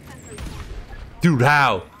 Dude,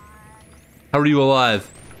 how? How are you alive?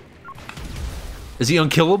 Is he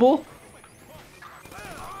unkillable?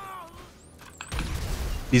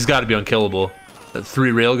 He's got to be unkillable.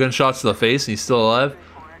 3 railgun shots to the face and he's still alive?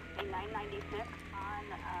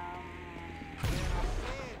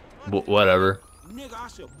 Whatever.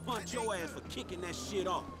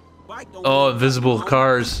 Oh, invisible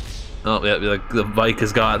cars. Oh, yeah, like the bike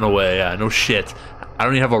has gotten away. Yeah, no shit. I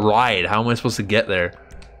don't even have a ride. How am I supposed to get there?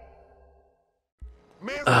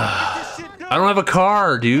 I don't have a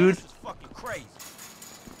car, dude.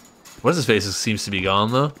 What's his face seems to be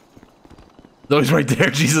gone though. No, he's right there.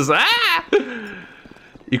 Jesus. Ah!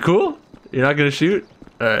 You cool? You're not gonna shoot?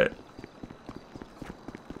 All right.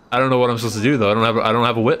 I don't know what I'm supposed to do though. I don't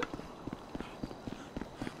have a whip.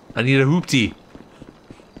 I need a hoopty.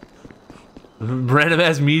 Random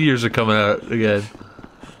ass meteors are coming out again.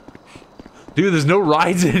 Dude, there's no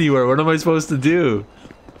rides anywhere. What am I supposed to do?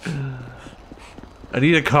 I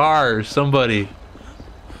need a car. Somebody.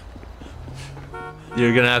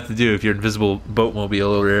 You're gonna have to do if you're invisible boatmobile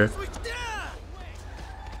over here.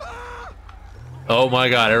 Oh my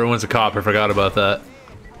god, everyone's a cop. I forgot about that.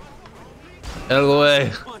 Out of the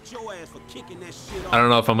way. I don't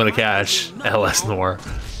know if I'm gonna catch LS Noir.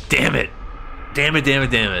 Damn it. Damn it, damn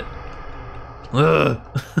it, damn it. Ugh.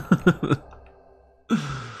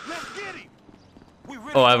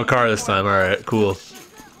 Oh, I have a car this time. Alright, cool.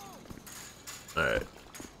 Alright.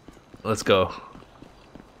 Let's go.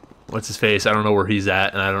 What's his face? I don't know where he's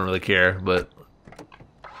at, and I don't really care, but...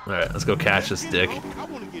 Alright, let's go catch this dick.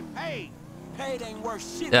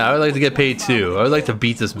 Yeah, I would like to get paid too. I would like to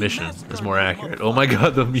beat this mission. It's more accurate. Oh my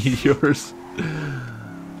god, the meteors.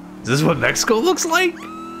 Is this what Mexico looks like?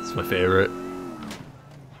 It's my favorite.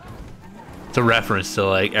 It's a reference to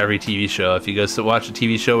like every TV show. If you guys watch a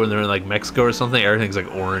TV show when they're in like Mexico or something, everything's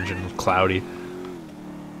like orange and cloudy.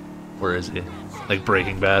 Where is he? Like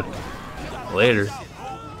Breaking Bad. Later.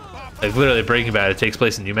 Like literally Breaking Bad, it takes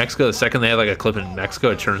place in New Mexico. The second they have like a clip in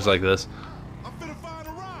Mexico, it turns like this.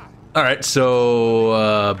 Alright,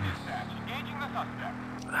 so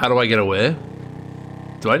how do I get away?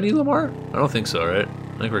 Do I need Lamar? I don't think so, right?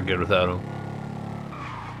 I think we're good without him.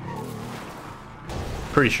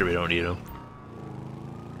 Pretty sure we don't need him.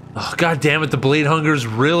 Oh god damn it, the blade hungers,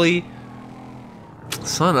 really?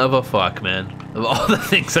 Son of a fuck, man. Of all the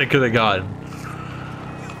things I could have gotten.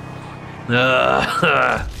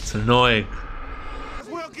 It's annoying.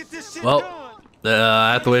 Well,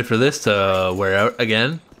 I have to wait for this to wear out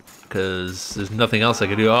again. Because there's nothing else I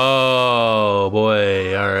could do. Oh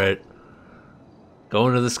boy, alright.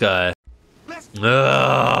 Going to the sky.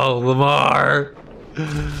 Oh, Lamar! Did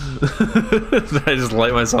I just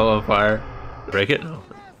light myself on fire? Break it? No.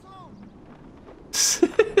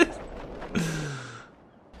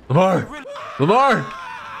 Lamar! Lamar!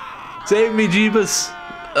 Save me, Jeebus!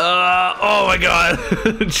 Oh my god!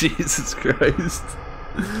 Jesus Christ.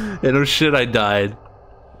 Yeah, no shit, I died.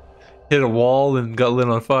 Hit a wall and got lit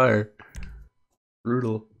on fire.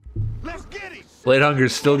 Brutal. Blade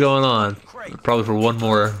hunger's still going on. Probably for one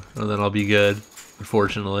more, and then I'll be good.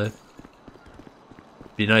 Unfortunately.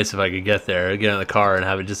 Be nice if I could get there, get in the car and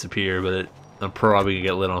have it disappear, but I'm probably gonna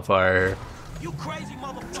get lit on fire.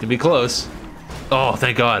 It's gonna be close. Oh,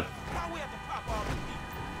 thank God.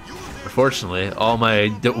 Unfortunately, all my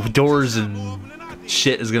doors and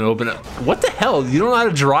shit is gonna open up. What the hell? You don't know how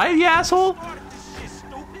to drive, you asshole?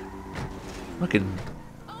 Fucking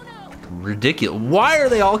ridiculous. Why are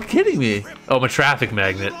they all kidding me? Oh, I'm a traffic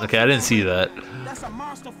magnet. Okay, I didn't see that.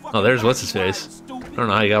 Oh, there's what's his face. I don't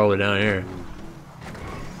know how you got all the way down here.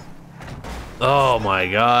 Oh my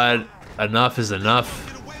god. Enough is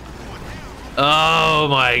enough. Oh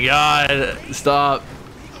my god. Stop.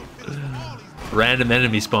 Random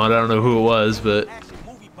enemy spawned. I don't know who it was, but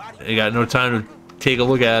I got no time to take a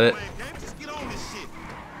look at it.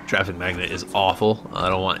 Traffic magnet is awful. I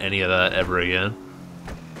don't want any of that ever again.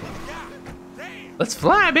 Let's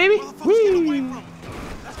fly, baby! Whee!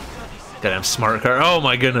 Goddamn smart car. Oh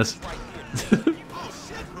my goodness.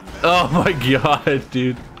 Oh my god,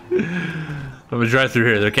 dude. I'm gonna drive through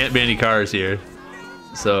here. There can't be any cars here.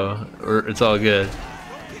 So, it's all good.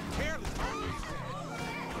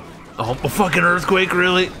 Oh, a fucking earthquake,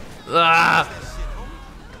 really? Ah!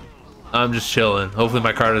 I'm just chilling. Hopefully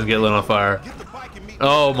my car doesn't get lit on fire.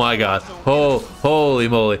 Oh my god. Oh, holy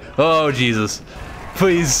moly. Oh, Jesus.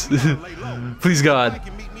 Please. Please, God.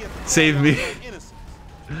 Save me.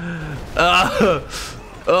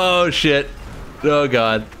 Oh, shit. Oh,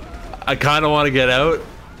 God. I kind of want to get out.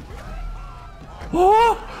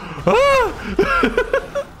 Oh! Ah!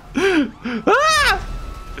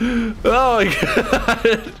 Oh, my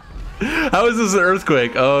God. How is this an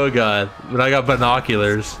earthquake? Oh, God. But I got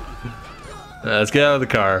binoculars. Let's get out of the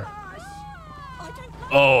car.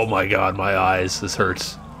 Oh my god, my eyes. This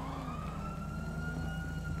hurts.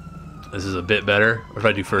 This is a bit better. What if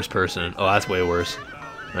I do first person? Oh, that's way worse.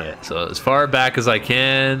 Alright, so as far back as I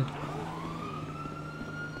can.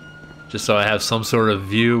 Just so I have some sort of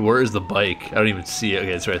view. Where is the bike? I don't even see it.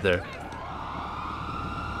 Okay, it's right there.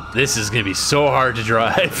 This is gonna be so hard to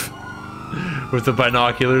drive. With the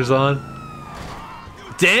binoculars on.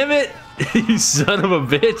 Damn it! You son of a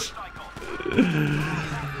bitch!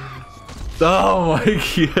 Oh my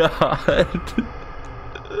god.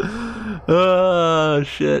 Oh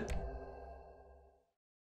shit.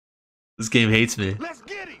 This game hates me. Let's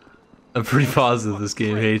get him. I'm pretty positive this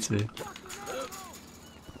game hates me.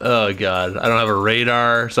 Oh god, I don't have a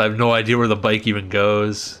radar, so I have no idea where the bike even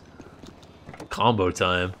goes. Combo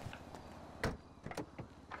time.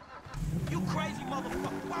 You crazy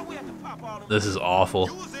motherfucker. Why we have to pop all them? This is awful.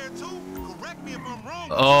 You was there too. Correct me if I'm wrong.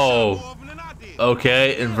 Oh.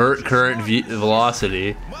 Okay, invert current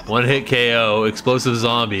velocity. One hit KO, explosive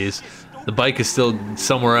zombies. The bike is still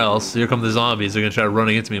somewhere else. Here come the zombies. They're gonna try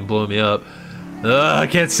running into me and blowing me up. I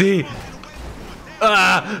can't see.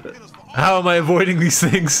 How am I avoiding these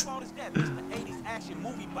things?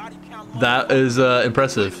 That is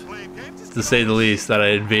impressive, to say the least, that I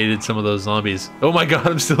invaded some of those zombies. Oh my god,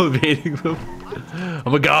 I'm still evading them.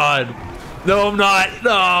 Oh my god. No, I'm not.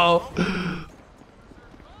 No.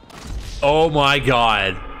 Oh my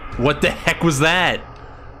god. What the heck was that?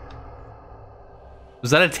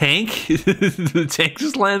 Was that a tank? Did the tank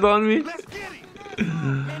just land on me?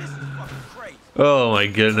 Oh my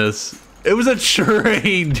goodness. It was a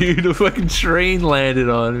train, dude. A fucking train landed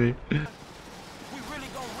on me.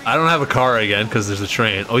 I don't have a car again because there's a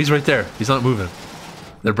train. Oh, he's right there. He's not moving.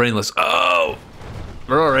 They're brainless. Oh!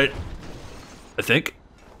 We're alright. I think.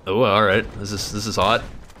 Oh, alright. This is hot.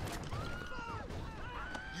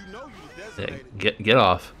 Yeah, get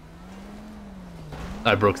off.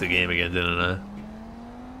 I broke the game again, didn't I?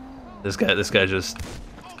 This guy just...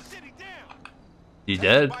 You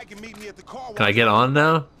dead? Can I get on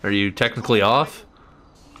now? Are you technically off?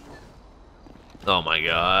 Oh my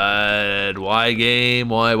god. Why game?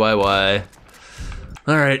 Why?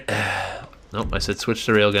 Alright. Nope, I said switch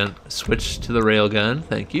to railgun. Switch to the railgun.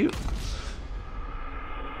 Thank you.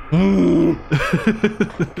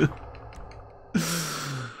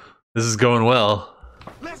 This is going well.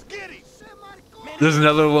 There's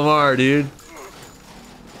another Lamar, dude.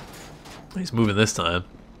 He's moving this time.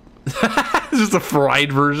 It's just a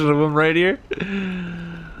fried version of him right here.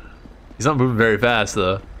 He's not moving very fast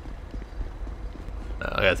though.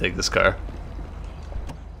 I gotta take this car.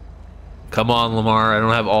 Come on, Lamar. I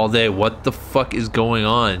don't have all day. What the fuck is going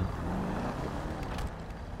on?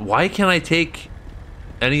 Why can't I take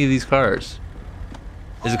any of these cars?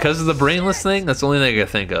 Is it because of the brainless thing? That's the only thing I can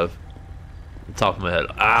think of. The top of my head.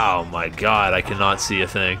 Oh my god, I cannot see a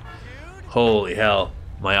thing. Holy hell.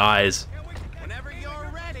 My eyes.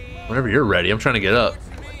 Whenever you're ready, I'm trying to get up.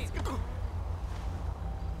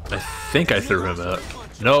 I think I threw him out.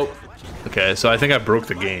 Nope. Okay, so I think I broke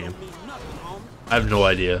the game. I have no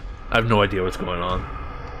idea. I have no idea what's going on.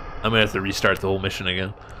 I'm gonna have to restart the whole mission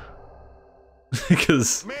again.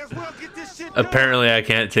 Because apparently I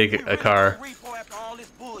can't take a car.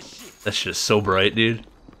 That's just so bright, dude.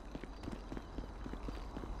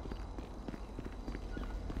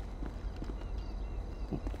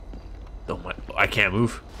 Oh my, I can't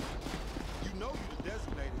move.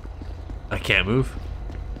 I can't move.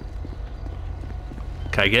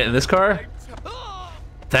 Can I get in this car?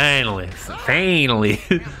 Finally.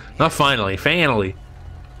 Not finally, finally.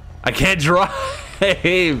 I can't drive.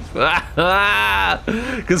 Because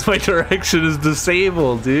my direction is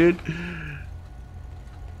disabled, dude.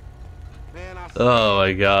 Oh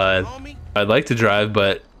my god. I'd like to drive,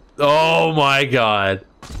 but... Oh my god.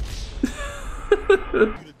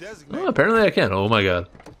 Oh, apparently I can. Oh my god.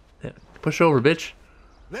 Yeah. Push over, bitch.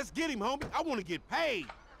 Let's get him, homie. I want to get paid.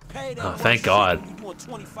 Oh, thank God.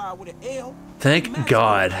 Thank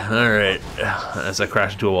God. Alright. As I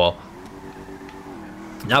crash into a wall.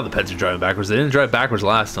 Now the pets are driving backwards. They didn't drive backwards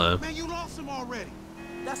last time. Man, you lost him already.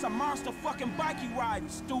 That's a monster fucking bike you riding,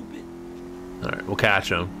 stupid. Alright, we'll catch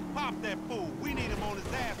him. Pop that fool. We need him on his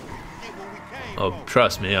ass. Get where we came Oh, from.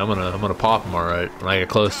 trust me, I'm gonna pop him alright when I get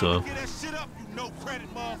close to him. Get that shit up, you no credit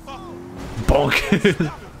motherfucker.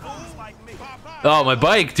 Bonk. Oh, my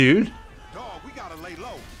bike, dude. Dog, we gotta lay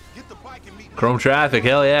low. Get the bike and meet Chrome traffic,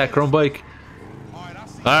 hell yeah, chrome bike.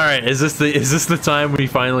 Alright, is this the time we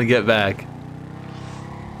finally get back?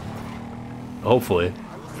 Hopefully.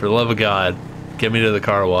 For the love of God, get me to the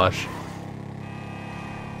car wash.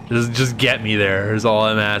 Just get me there is all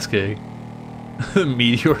I'm asking.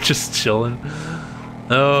 Meteor just chilling.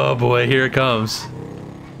 Oh boy, here it comes.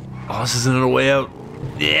 Oh, this isn't a way out.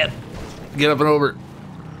 Yeah. Get up and over.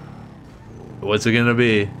 What's it gonna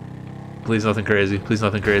be? Please nothing crazy. Please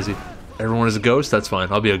nothing crazy. Everyone is a ghost? That's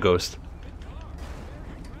fine. I'll be a ghost.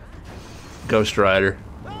 Ghost rider.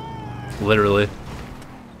 Literally.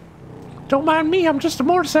 Don't mind me, I'm just a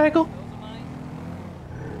motorcycle.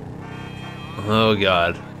 Oh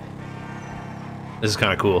god. This is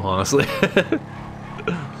kind of cool, honestly.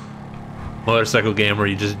 Motorcycle game where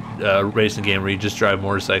you just, racing game where you just drive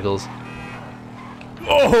motorcycles.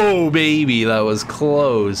 Oh, baby, that was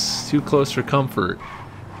close. Too close for comfort.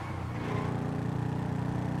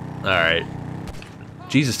 Alright.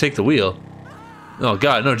 Jesus, take the wheel. Oh,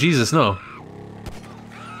 God, no, Jesus, no.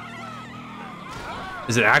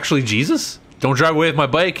 Is it actually Jesus? Don't drive away with my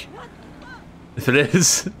bike. If it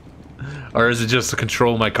is. Or is it just to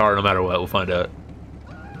control my car no matter what? We'll find out.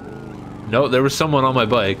 No, there was someone on my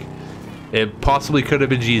bike. It possibly could have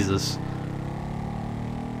been Jesus.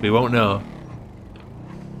 We won't know.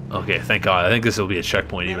 Okay, thank God. I think this will be a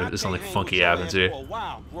checkpoint even if something funky happens here. For a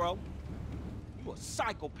while, bro. You a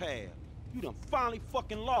psychopath. You done finally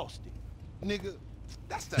fucking lost it. Nigga,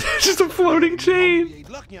 that's the Just a floating chain.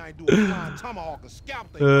 lucky I ain't do a flying tomahawk or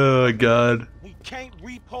scalp thing. Oh, God. We can't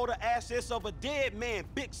repo the assets of a dead man,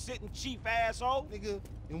 big sitting chief asshole. Nigga,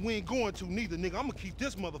 and we ain't going to neither, nigga. I'm gonna keep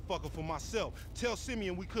this motherfucker for myself. Tell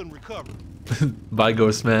Simeon we couldn't recover. Bye,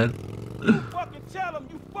 Ghost Man. Fucking tell him,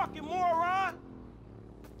 you fucking moron.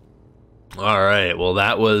 Alright, well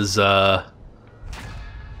that was a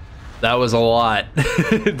lot,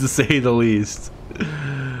 to say the least.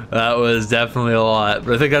 That was definitely a lot.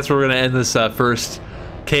 But I think that's where we're going to end this first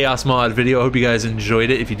Chaos Mod video. I hope you guys enjoyed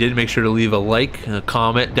it. If you did, make sure to leave a like and a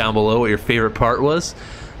comment down below what your favorite part was.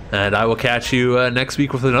 And I will catch you next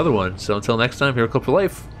week with another one. So until next time, Hero Clip for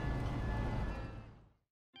life.